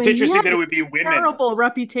 It's But he interesting had that it would this be women. terrible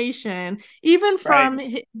reputation, even Right. from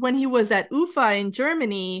when he was at UFA in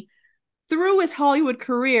Germany through his Hollywood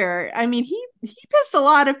career. I mean, he pissed a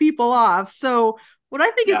lot of people off. So what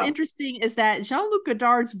I think is Yeah. interesting is that Jean-Luc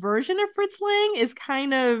Godard's version of Fritz Lang is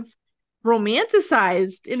kind of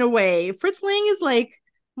romanticized in a way. Fritz Lang is like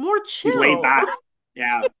more He's laid chill. back.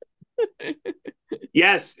 Yeah.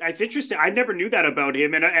 Yes, it's interesting. I never knew that about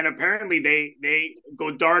him, and apparently they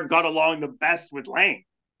Godard got along the best with Lang.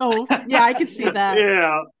 Oh, yeah, I could see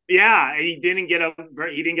that. Yeah. He didn't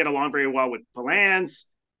get along very well with Palance,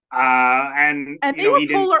 and And they were he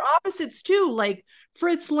didn't. polar opposites too. Like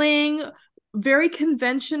Fritz Lang, very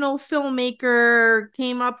conventional filmmaker,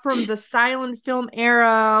 came up from the silent film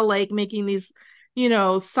era, like making these,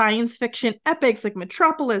 science fiction epics like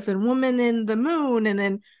Metropolis and Woman in the Moon. And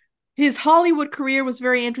then his Hollywood career was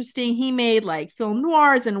very interesting. He made like film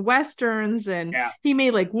noirs and westerns, and Yeah, he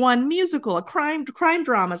made like one musical, a crime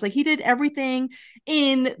dramas. Like he did everything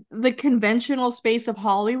in the conventional space of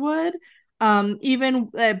Hollywood. Even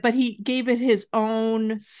but he gave it his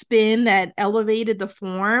own spin that elevated the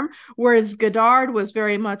form, whereas Godard was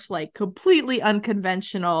very much like completely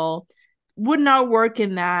unconventional, would not work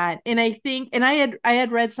in that. And I think, and I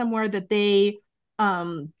had read somewhere that they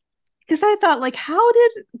because I thought, like, how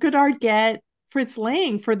did Godard get Fritz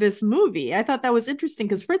Lang for this movie? I thought that was interesting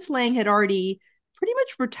because Fritz Lang had already pretty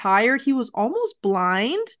much retired. He was almost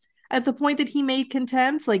blind at the point that he made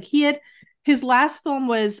Contempt. Like he had his last film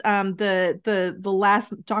was the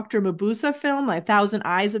last Dr. Mabuse film, like Thousand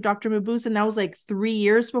Eyes of Dr. Mabuse, and that was like 3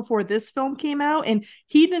 years before this film came out, and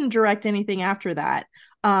he didn't direct anything after that.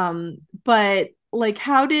 But like,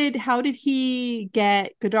 how did he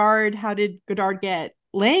get Godard? How did Godard get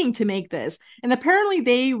Lang to make this? And apparently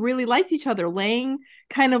they really liked each other. Lang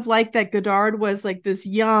kind of liked that Godard was like this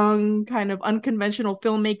young, kind of unconventional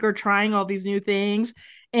filmmaker trying all these new things.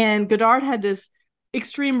 And Godard had this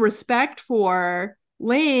extreme respect for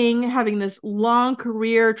Lang having this long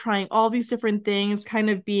career, trying all these different things, kind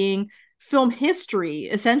of being film history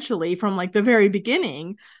essentially from like the very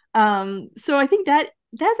beginning. So I think that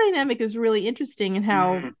dynamic is really interesting in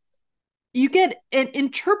how Mhm. you get an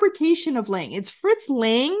interpretation of Lang. It's Fritz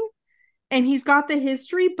Lang, and he's got the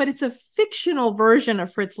history, but it's a fictional version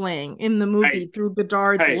of Fritz Lang in the Right, movie through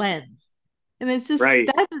Godard's right, lens. And it's just right.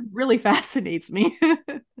 that really fascinates me.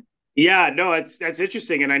 Yeah, no, that's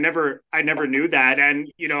interesting, and I never knew that. And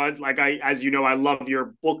like as I love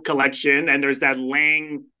your book collection, and there's that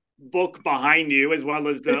Lang book behind you as well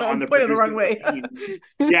as the on I'm the pointing the wrong producer's way. opinion.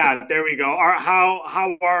 Yeah, there we go.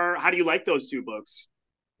 How do you like those two books?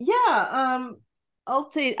 Yeah,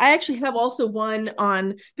 I'll say I actually have also one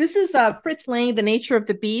on this is Fritz Lang, The Nature of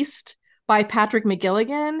the Beast by Patrick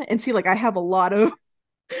McGilligan. And see, like I have a lot of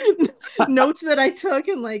notes that I took,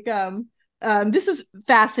 and like this is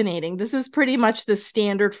fascinating. This is pretty much the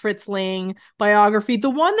standard Fritz Lang biography. The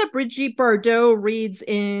one that Brigitte Bardot reads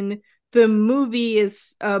in the movie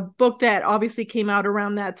is a book that obviously came out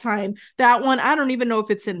around that time. That one, I don't even know if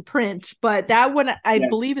it's in print, but that one I Yes.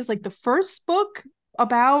 believe is like the first book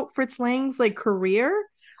about Fritz Lang's like career.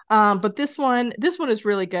 But this one is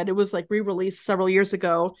really good. It was like re-released several years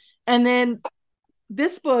ago. And then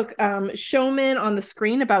this book, Showman on the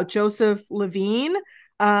Screen, about Joseph Levine.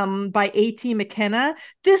 by A.T. McKenna.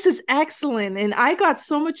 This is excellent, and I got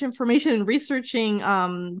so much information in researching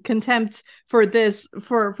Contempt for this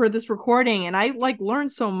recording, and I like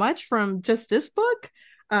learned so much from just this book.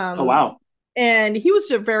 Oh um wow. and he was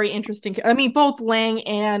a very interesting, I mean, both Lang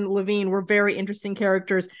and Levine were very interesting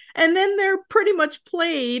characters, and then they're pretty much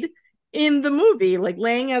played in the movie, like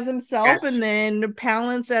Lang as himself Yes. and then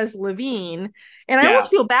Palance as Levine. And I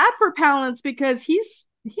almost Yeah. feel bad for Palance because he's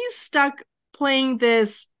stuck playing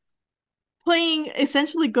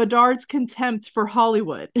essentially Godard's contempt for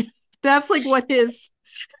Hollywood. That's like what his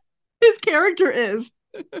character is.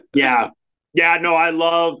 Yeah. Yeah. No, I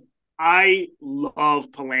love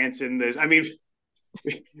Palance in this. I mean,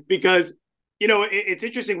 because it's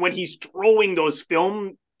interesting when he's throwing those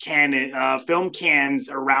film cans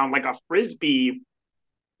around like a frisbee.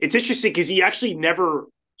 It's interesting because he actually never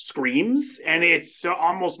screams, and it's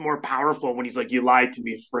almost more powerful when he's like, "You lied to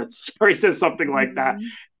me, Fritz," or he says something like that Mm.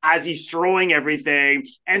 as he's throwing everything.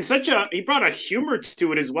 And he brought a humor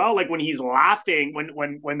to it as well, like when he's laughing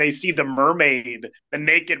when they see the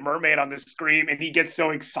naked mermaid on the screen, and he gets so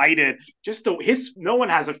excited. Just his no one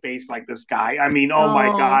has a face like this guy. I mean, oh my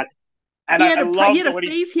No, god. And I he love had a when he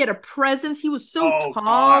face, he had a presence. He was so oh tall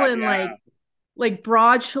god, and yeah, like like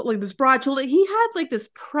this broad shoulder. He had like this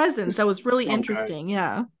presence that was really so good. interesting.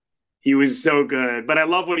 Yeah. He was so good. But I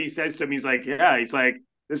love what he says to him. He's like, yeah, he's like,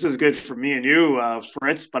 this is good for me and you,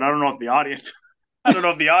 Fritz, but I don't know if the audience, I don't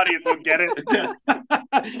know if the audience will get it.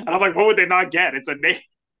 And I'm like, what would they not get? It's a naked,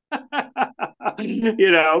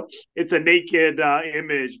 it's a naked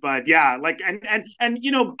image. But yeah, like, and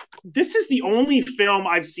this is the only film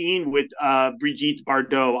I've seen with Brigitte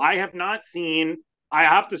Bardot. I have not seen. I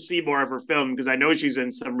have to see more of her film because I know she's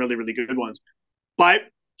in some really, really good ones. But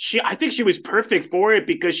I think she was perfect for it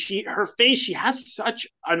because her face, she has such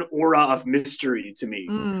an aura of mystery to me.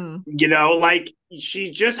 Mm. Like she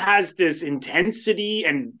just has this intensity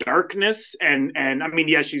and darkness, and I mean,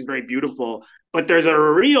 yes, she's very beautiful, but there's a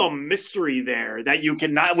real mystery there that you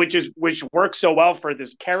cannot, which works so well for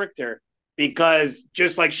this character, because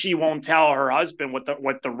just like she won't tell her husband what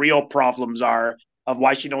the real problems are of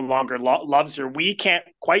why she no longer loves her, we can't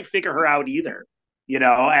quite figure her out either.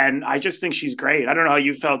 And I just think she's great. I don't know how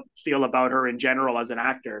you feel about her in general as an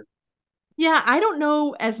actor. Yeah, I don't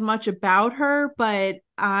know as much about her, but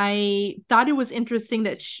I thought it was interesting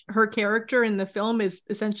that her character in the film is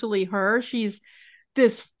essentially her. She's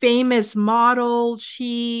this famous model.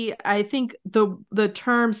 I think the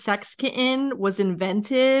term sex kitten was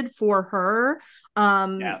invented for her.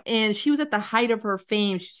 Yeah. And she was at the height of her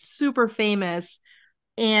fame. She's super famous.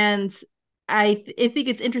 And I think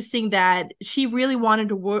it's interesting that she really wanted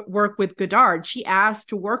to work with Godard. She asked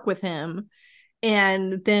to work with him,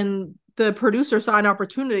 and then the producer saw an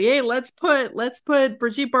opportunity. Hey, let's put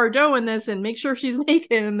Brigitte Bardot in this and make sure she's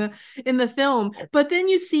naked in the film. But then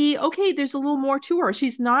you see, okay, there's a little more to her.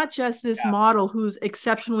 She's not just this Yeah. model who's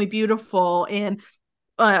exceptionally beautiful and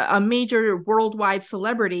a major worldwide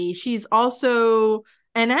celebrity. She's also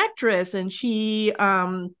an actress, and she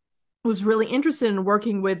was really interested in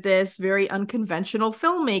working with this very unconventional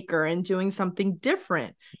filmmaker and doing something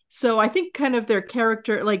different. So I think kind of their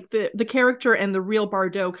character, like the character and the real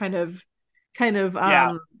Bardot kind of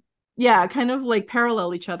Yeah. yeah, kind of like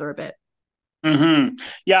parallel each other a bit.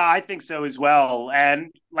 Yeah, I think so as well.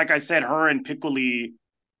 And like I said, her and Piccoli,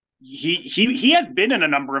 he had been in a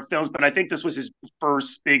number of films, but I think this was his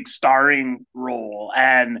first big starring role.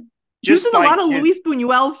 And He was just in a lot like of his Luis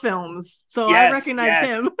Buñuel films, so I yes, recognize yes,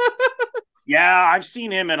 him. yeah, I've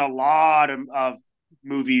seen him in a lot of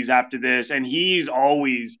movies after this, and he's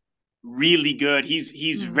always really good. He's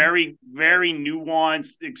Mm. very, very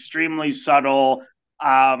nuanced, extremely subtle.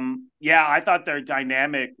 Yeah, I thought their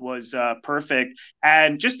dynamic was perfect.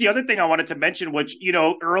 And just the other thing I wanted to mention, which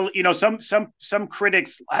early, some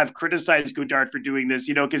critics have criticized Godard for doing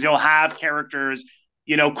this, because he'll have characters,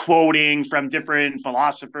 quoting from different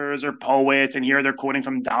philosophers or poets, and here they're quoting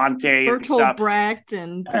from Dante and Bertolt stuff. Brecht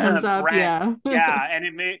and comes up, Brett, yeah. yeah,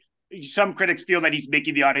 and some critics feel that he's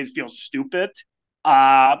making the audience feel stupid.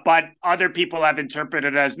 But other people have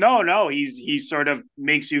interpreted it as no, he sort of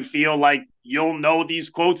makes you feel like you'll know these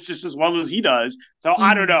quotes just as well as he does. So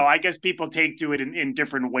I don't Mm-hmm. know. I guess people take to it in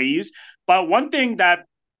different ways. But one thing that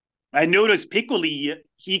I noticed Piccoli,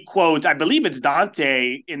 he quotes, I believe it's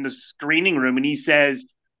Dante in the screening room, and he says,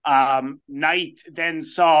 Night then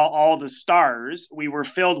saw all the stars. We were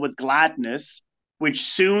filled with gladness, which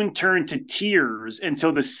soon turned to tears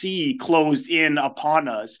until the sea closed in upon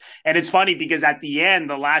us. And it's funny because at the end,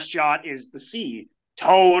 the last shot is the sea,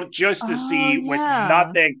 just the Oh sea with yeah.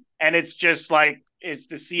 nothing. And it's just like, it's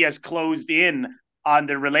the sea has closed in on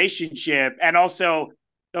the relationship. And also,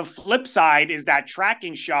 The flip side is that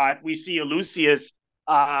tracking shot. We see Lucius.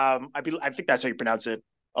 I think that's how you pronounce it.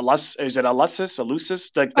 Is it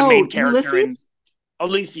Elusus, the Oh, main character in Ulysses.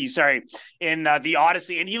 Ulysses, sorry, in the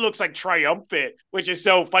Odyssey, and he looks like triumphant, which is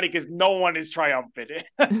so funny because no one is triumphant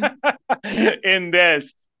in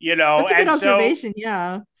this, That's a good and so observation.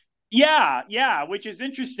 Yeah. yeah, which is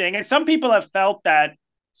interesting. And some people have felt that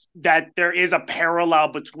there is a parallel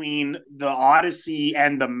between the Odyssey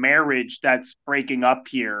and the marriage that's breaking up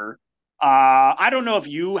here. I don't know if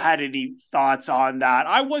you had any thoughts on that.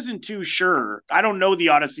 I wasn't too sure. I don't know the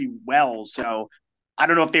Odyssey well, so I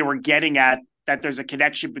don't know if they were getting at that there's a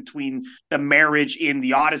connection between the marriage in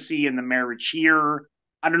the Odyssey and the marriage here.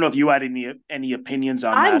 I don't know if you had any opinions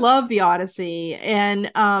on I that. love the Odyssey, and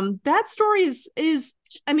that story is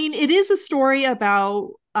I mean, it is a story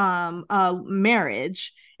about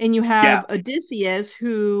marriage, and you Yeah, have Odysseus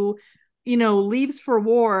who, leaves for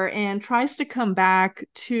war and tries to come back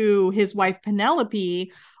to his wife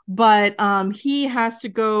Penelope, but he has to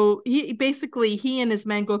go. He and his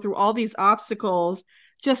men go through all these obstacles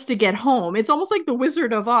just to get home. It's almost like the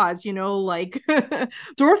Wizard of Oz, like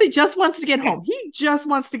Dorothy just wants to get home. He just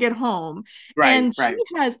wants to get home. right, And she right.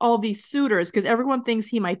 has all these suitors because everyone thinks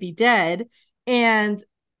he might be dead. And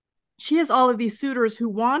she has all of these suitors who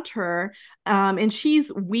want her, and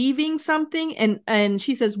she's weaving something, and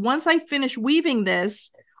she says, once I finish weaving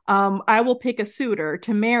this, I will pick a suitor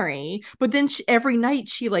to marry. But then every night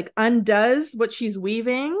she like undoes what she's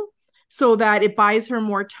weaving so that it buys her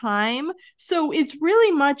more time. So it's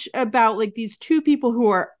really much about like these two people who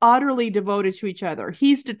are utterly devoted to each other.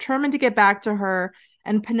 He's determined to get back to her,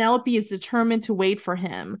 and Penelope is determined to wait for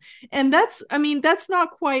him. And I mean, that's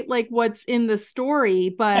not quite like what's in the story,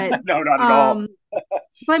 but No, not at all. um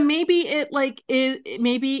maybe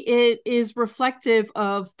maybe it is reflective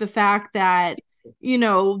of the fact that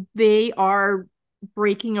they are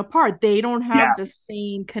breaking apart. They don't Yeah, have the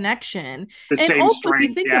same connection. the And same also, if you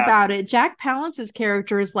strength. think Yeah, about it, Jack Palance's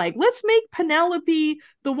character is like, let's make Penelope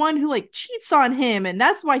the one who like cheats on him, and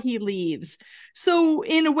that's why he leaves. So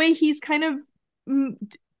in a way, he's kind of mm,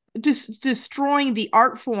 destroying the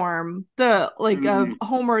art form, the like of mm,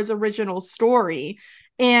 Homer's original story.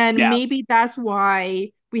 And yeah. maybe that's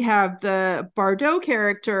why we have the Bardot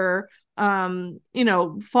character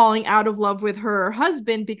falling out of love with her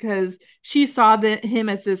husband, because she saw him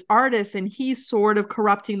as this artist, and he's sort of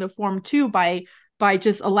corrupting the form too by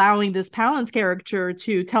just allowing this Palance character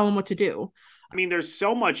to tell him what to do. I mean, there's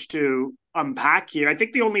so much to unpack here. I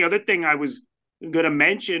think the only other thing I was going to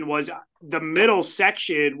mention was the middle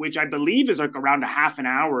section, which I believe is like around a half an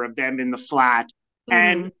hour of them in the flat,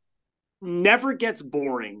 and Mm-hmm. never gets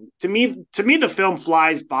boring. To me, the film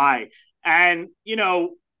flies by, and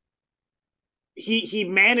he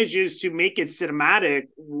manages to make it cinematic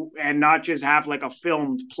and not just have like a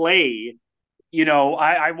filmed play.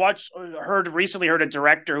 I watched heard recently heard a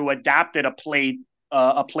director who adapted a play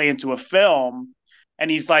into a film, and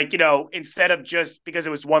he's like, instead of just because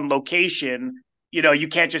it was one location, you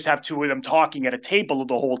can't just have two of them talking at a table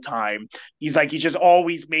the whole time. He's like, he just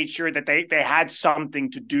always made sure that they had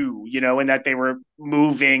something to do, and that they were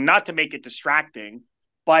moving, not to make it distracting,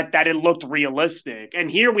 but that it looked realistic. And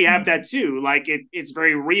here we have Mm-hmm. that too. Like it's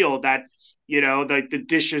very real that the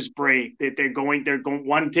dishes break, that they're going,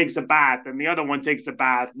 one takes a bath and the other one takes a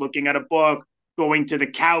bath, looking at a book, going to the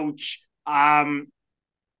couch. Again,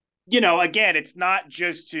 it's not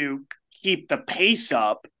just to keep the pace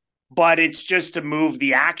up, but it's just to move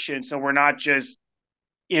the action, so we're not just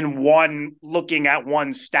in one looking at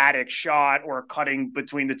one static shot or cutting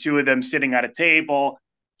between the two of them sitting at a table.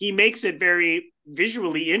 He makes it very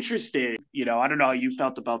visually interesting. I don't know how you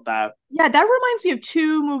felt about that. Yeah, that reminds me of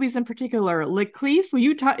two movies in particular. Licorice, where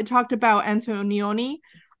you talked about Antonioni,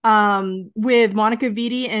 with Monica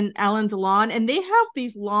Vitti and Alan Delon, and they have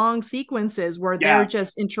these long sequences where they're Yeah,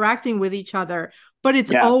 just interacting with each other, but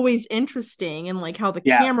it's yeah, always interesting, and like how the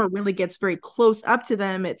yeah. camera really gets very close up to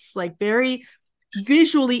them. It's like very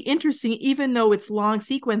visually interesting, even though it's long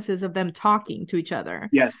sequences of them talking to each other.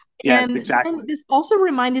 Yes, yes, And then exactly. this also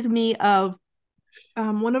reminded me of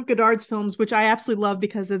one of Godard's films, which I absolutely love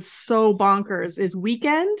because it's so bonkers, is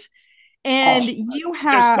Weekend. Oh, And I you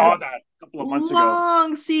just have saw that a couple of months ago.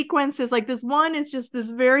 long sequences. Like this one is just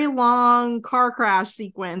this very long car crash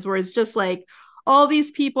sequence where it's just like all these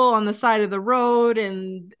people on the side of the road,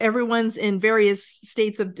 and everyone's in various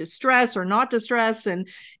states of distress or not distress, and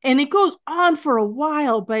it goes on for a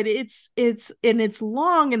while, but it's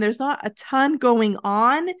long, and there's not a ton going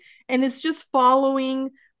on, and it's just following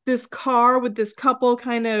this car with this couple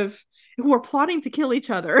kind of who are plotting to kill each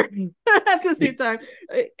other at the same time.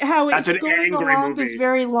 How That's it's an going angry along this movie.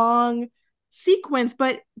 very long sequence,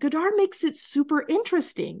 but Godard makes it super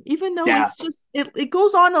interesting, even though Yeah. it's just it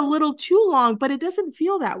goes on a little too long, but it doesn't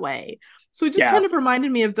feel that way. So it just Yeah. kind of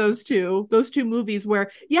reminded me of those two movies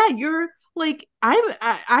where, yeah, you're like,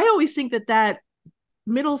 I always think that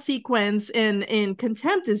middle sequence in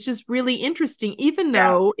Contempt is just really interesting, even Yeah.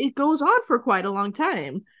 though it goes on for quite a long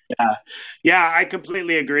time. Yeah, yeah, I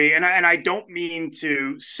completely agree, and I don't mean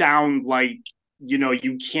to sound like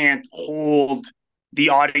you can't hold the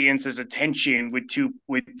audience's attention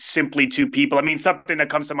with simply two people. I mean, something that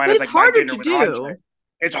comes to mind But is it's like My harder Dinner to with Andre. do.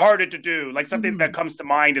 It's harder to do. Like something that Mm-hmm. comes to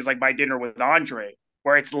mind is like My Dinner with Andre,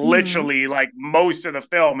 where it's Mm-hmm. literally like most of the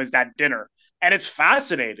film is that dinner, and it's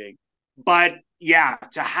fascinating. But yeah,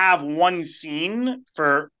 to have one scene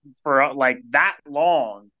for like that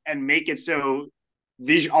long and make it so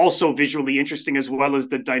also visually interesting as well as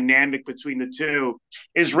the dynamic between the two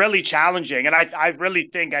is really challenging. And I really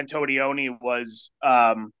think Antonioni was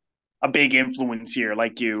a big influence here,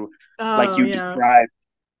 like Oh you yeah. described.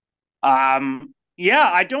 Yeah,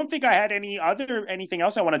 I don't think I had anything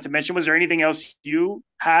else I wanted to mention. Was there anything else you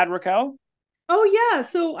had, Raquel? Oh yeah,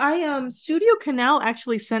 so I Studio Canal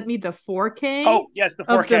actually sent me the 4K Oh yes, the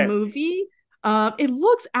of the 4K. movie. It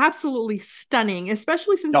looks absolutely stunning,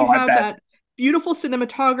 especially since No, you I have bet. that beautiful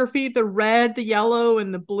cinematography. The red, the yellow,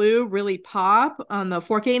 and the blue really pop on the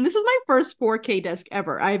 4K. And this is my first 4K disc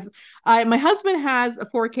ever. My husband has a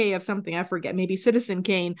 4K of something, I forget, maybe Citizen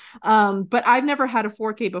Kane. But I've never had a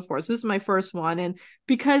 4K before, so this is my first one. And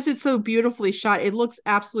because it's so beautifully shot, it looks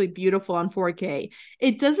absolutely beautiful on 4K.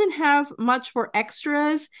 It doesn't have much for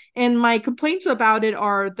extras, and my complaints about it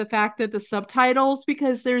are the fact that the subtitles,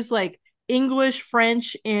 because there's like English,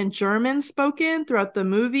 French, and German spoken throughout the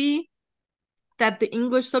movie, that the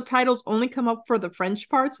English subtitles only come up for the French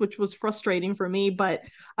parts, which was frustrating for me. But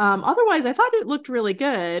otherwise, I thought it looked really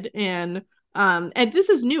good. And this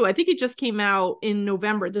is new. I think it just came out in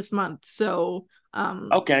November this month.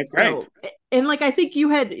 Okay, great. So and like I think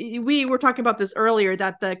we were talking about this earlier,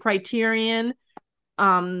 that the Criterion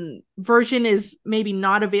version is maybe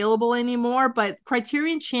not available anymore, but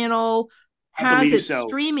Criterion Channel I has believe it so.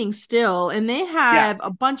 streaming still, and they Yeah, have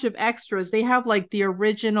a bunch of extras. They have like the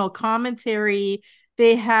original commentary.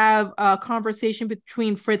 They have a conversation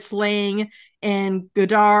between Fritz Lang and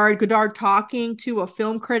Godard talking to a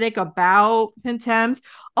film critic about Contempt.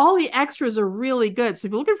 All the extras are really good. So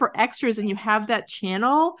if you're looking for extras and you have that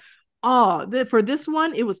channel, for this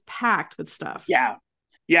one, it was packed with stuff. yeah,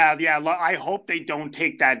 yeah. I hope they don't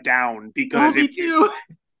take that down Oh, because me too.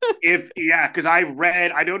 if yeah, because I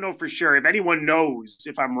don't know for sure. If anyone knows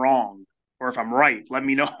if I'm wrong or if I'm right, let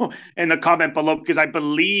me know in the comment below because I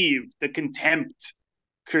believe the Contempt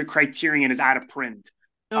criterion is out of print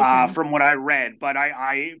Okay. from what I read. But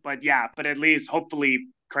yeah, but at least hopefully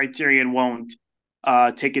Criterion won't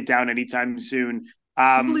take it down anytime soon.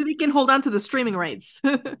 Hopefully they can hold on to the streaming rights.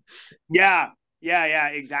 Yeah, yeah,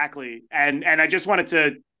 exactly. And I just wanted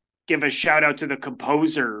to give a shout out to the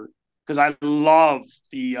composer because I love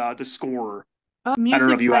the score. I don't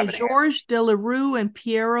know if Music you by have it here. Georges Delerue and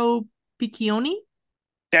Piero Piccioni.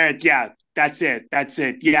 There, yeah, that's it. That's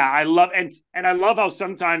it. Yeah, I love and I love how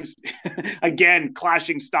sometimes again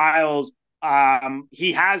clashing styles.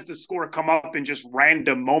 He has the score come up in just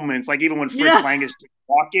random moments, like even when Fritz Yeah. Lang is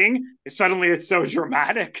walking, suddenly it's so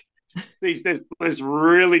dramatic. This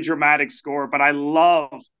really dramatic score, but I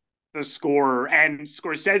love the score. And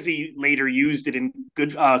Scorsese later used it in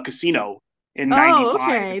Good Casino in Oh, '95.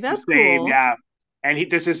 okay. It's the That's same, cool. yeah. And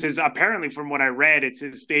this is his apparently from what I read, it's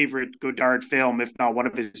his favorite Godard film, if not one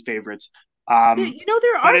of his favorites. Um,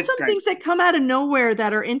 There but are it's some great. things that come out of nowhere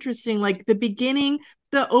that are interesting. Like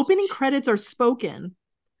the opening credits are spoken,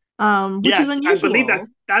 which Yeah, is I believe that's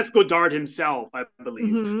unusual. that's Godard himself, I believe.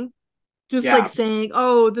 Mm-hmm. Just like Yeah, saying,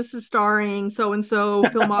 "Oh, this is starring so and so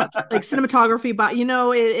film, like cinematography." But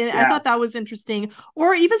I yeah, thought that was interesting.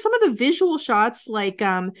 Or even some of the visual shots, like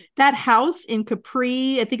that house in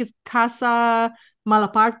Capri. I think it's Casa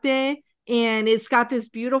Malaparte, and it's got this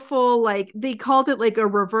beautiful, like they called it like a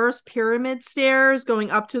reverse pyramid stairs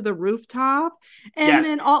going up to the rooftop, and yes,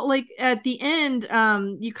 then all like at the end,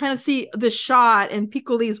 you kind of see the shot, and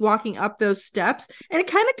Piccoli's walking up those steps, and it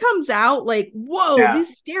kind of comes out like, whoa, yeah,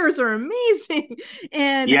 these stairs are amazing.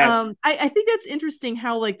 And yes, I think that's interesting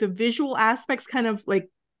how like the visual aspects kind of like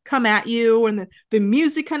come at you, and the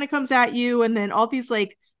music kind of comes at you, and then all these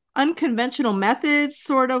like unconventional methods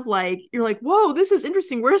sort of like you're like, whoa, this is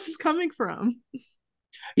interesting, where's this coming from?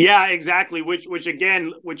 yeah, exactly. Which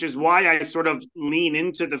again, which is why I sort of lean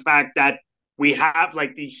into the fact that we have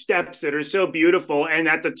like these steps that are so beautiful, and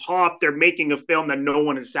at the top they're making a film that no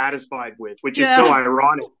one is satisfied with, which is so Yeah.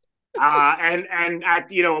 ironic. And at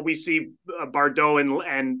we see Bardot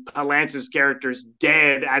and Palance's characters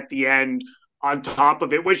dead at the end on top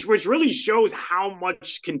of it, which really shows how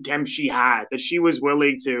much contempt she had, that she was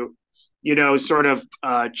willing to sort of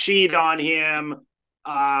cheat on him,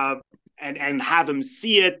 and have him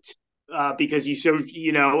see it, because he's so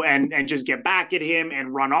and just get back at him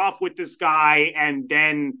and run off with this guy, and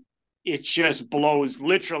then it just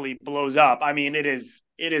literally blows up. I mean, it is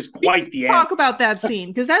quite the end. Talk about that scene,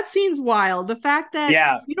 because that scene's wild. The fact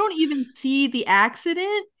that you don't even see the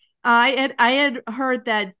accident. I had heard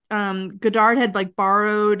that Godard had like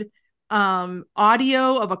borrowed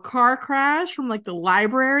audio of a car crash from like the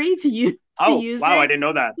library to use. Oh, wow, I didn't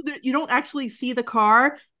know that. You don't actually see the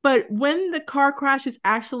car, but when the car crash is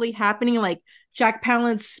actually happening, like Jack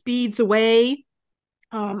Palance speeds away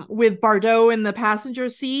with Bardot in the passenger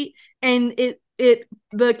seat, and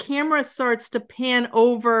the camera starts to pan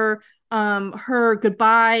over her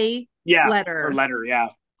goodbye letter. Her letter,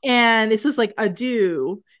 and this is like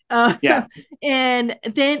adieu. And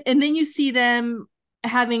then you see them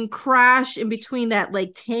having crash in between that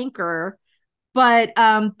like tanker. But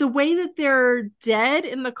the way that they're dead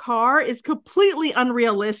in the car is completely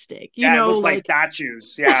unrealistic. It looks like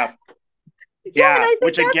statues. Yeah. I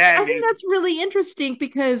think that's really interesting,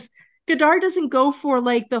 because Godard doesn't go for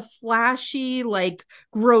like the flashy, like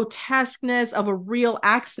grotesqueness of a real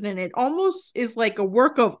accident. It almost is like a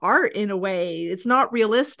work of art in a way. It's not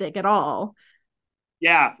realistic at all.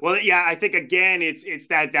 Yeah, well, yeah, I think again, it's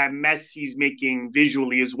that mess he's making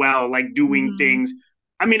visually as well, like doing things.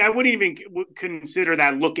 I mean, I wouldn't even consider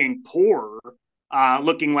that looking poor,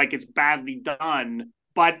 looking like it's badly done,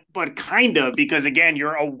 but kind of, because again,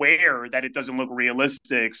 you're aware that it doesn't look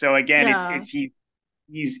realistic. So again,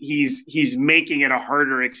 he's making it a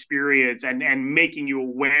harder experience, and making you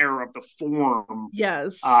aware of the form.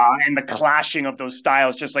 Yes. And the clashing of those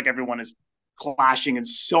styles, just like everyone is clashing in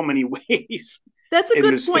so many ways. That's a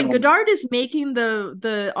good point. Godard is making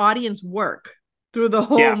the audience work through the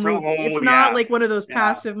whole movie. It's not like one of those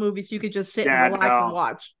passive movies you could just sit and relax and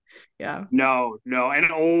watch. Yeah. No.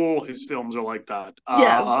 And all his films are like that.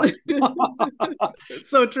 Yes. It's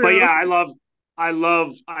so true. But yeah,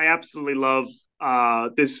 I absolutely love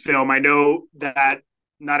this film. I know that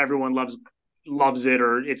not everyone loves it,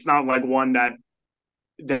 or it's not like one that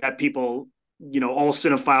people, all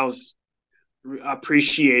cinephiles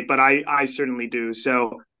appreciate, but I certainly do.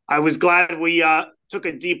 So I was glad we took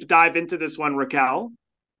a deep dive into this one, Raquel.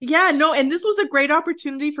 Yeah, no, and this was a great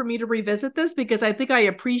opportunity for me to revisit this, because I think I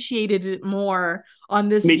appreciated it more on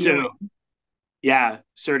this. Me too. Yeah,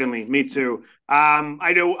 certainly. Me too.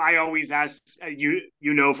 I know I always ask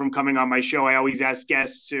from coming on my show, I always ask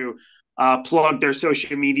guests to plug their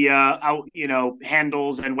social media out,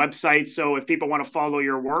 handles and websites. So if people want to follow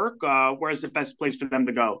your work, where's the best place for them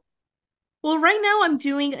to go? Well, right now I'm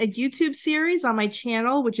doing a YouTube series on my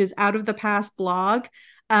channel, which is Out of the Past blog.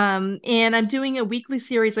 And I'm doing a weekly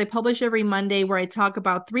series I publish every Monday, where I talk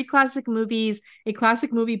about 3 classic movies, a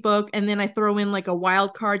classic movie book, and then I throw in like a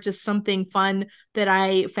wild card, just something fun that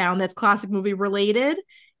I found that's classic movie related.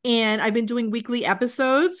 And I've been doing weekly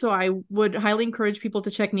episodes, so I would highly encourage people to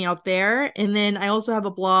check me out there. And then I also have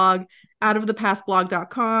a blog,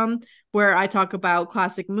 outofthepastblog.com, where I talk about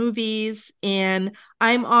classic movies. And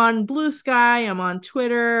I'm on Blue Sky, I'm on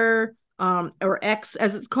Twitter, or X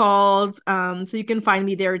as it's called. So you can find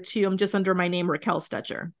me there too. I'm just under my name, Raquel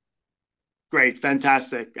Stetcher. Great,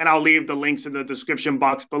 fantastic. And I'll leave the links in the description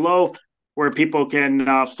box below, where people can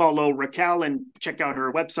follow Raquel and check out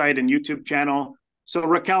her website and YouTube channel. So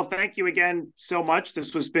Raquel, thank you again so much.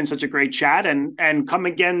 This has been such a great chat, and come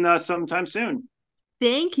again sometime soon.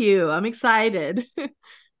 Thank you. I'm excited.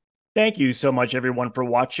 Thank you so much, everyone, for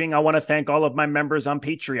watching. I want to thank all of my members on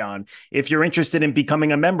Patreon. If you're interested in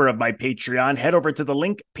becoming a member of my Patreon, head over to the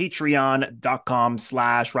link,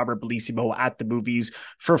 patreon.com/Robert Bellissimo at the movies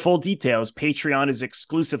for full details. Patreon is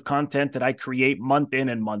exclusive content that I create month in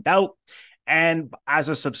and month out. And as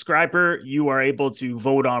a subscriber, you are able to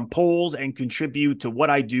vote on polls and contribute to what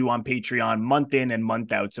I do on Patreon month in and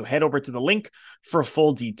month out. So head over to the link for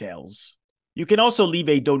full details. You can also leave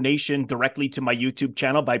a donation directly to my YouTube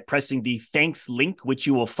channel by pressing the thanks link, which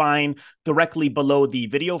you will find directly below the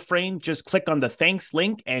video frame. Just click on the thanks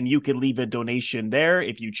link and you can leave a donation there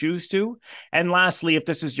if you choose to. And lastly, if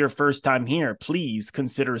this is your first time here, please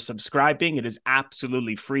consider subscribing. It is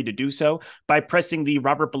absolutely free to do so. By pressing the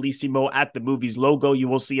Robert Bellissimo at the movies logo, you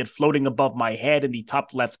will see it floating above my head in the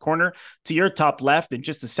top left corner to your top left. In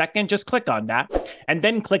just a second, just click on that and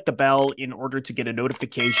then click the bell in order to get a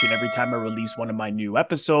notification every time I release one of my new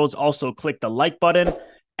episodes. Also click the like button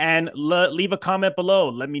and leave a comment below.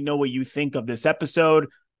 Let me know what you think of this episode.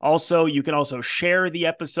 Also, you can also share the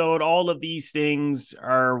episode. All of these things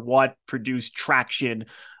are what produce traction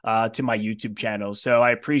to my YouTube channel. So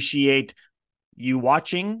I appreciate you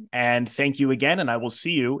watching, and thank you again, and I will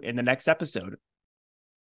see you in the next episode.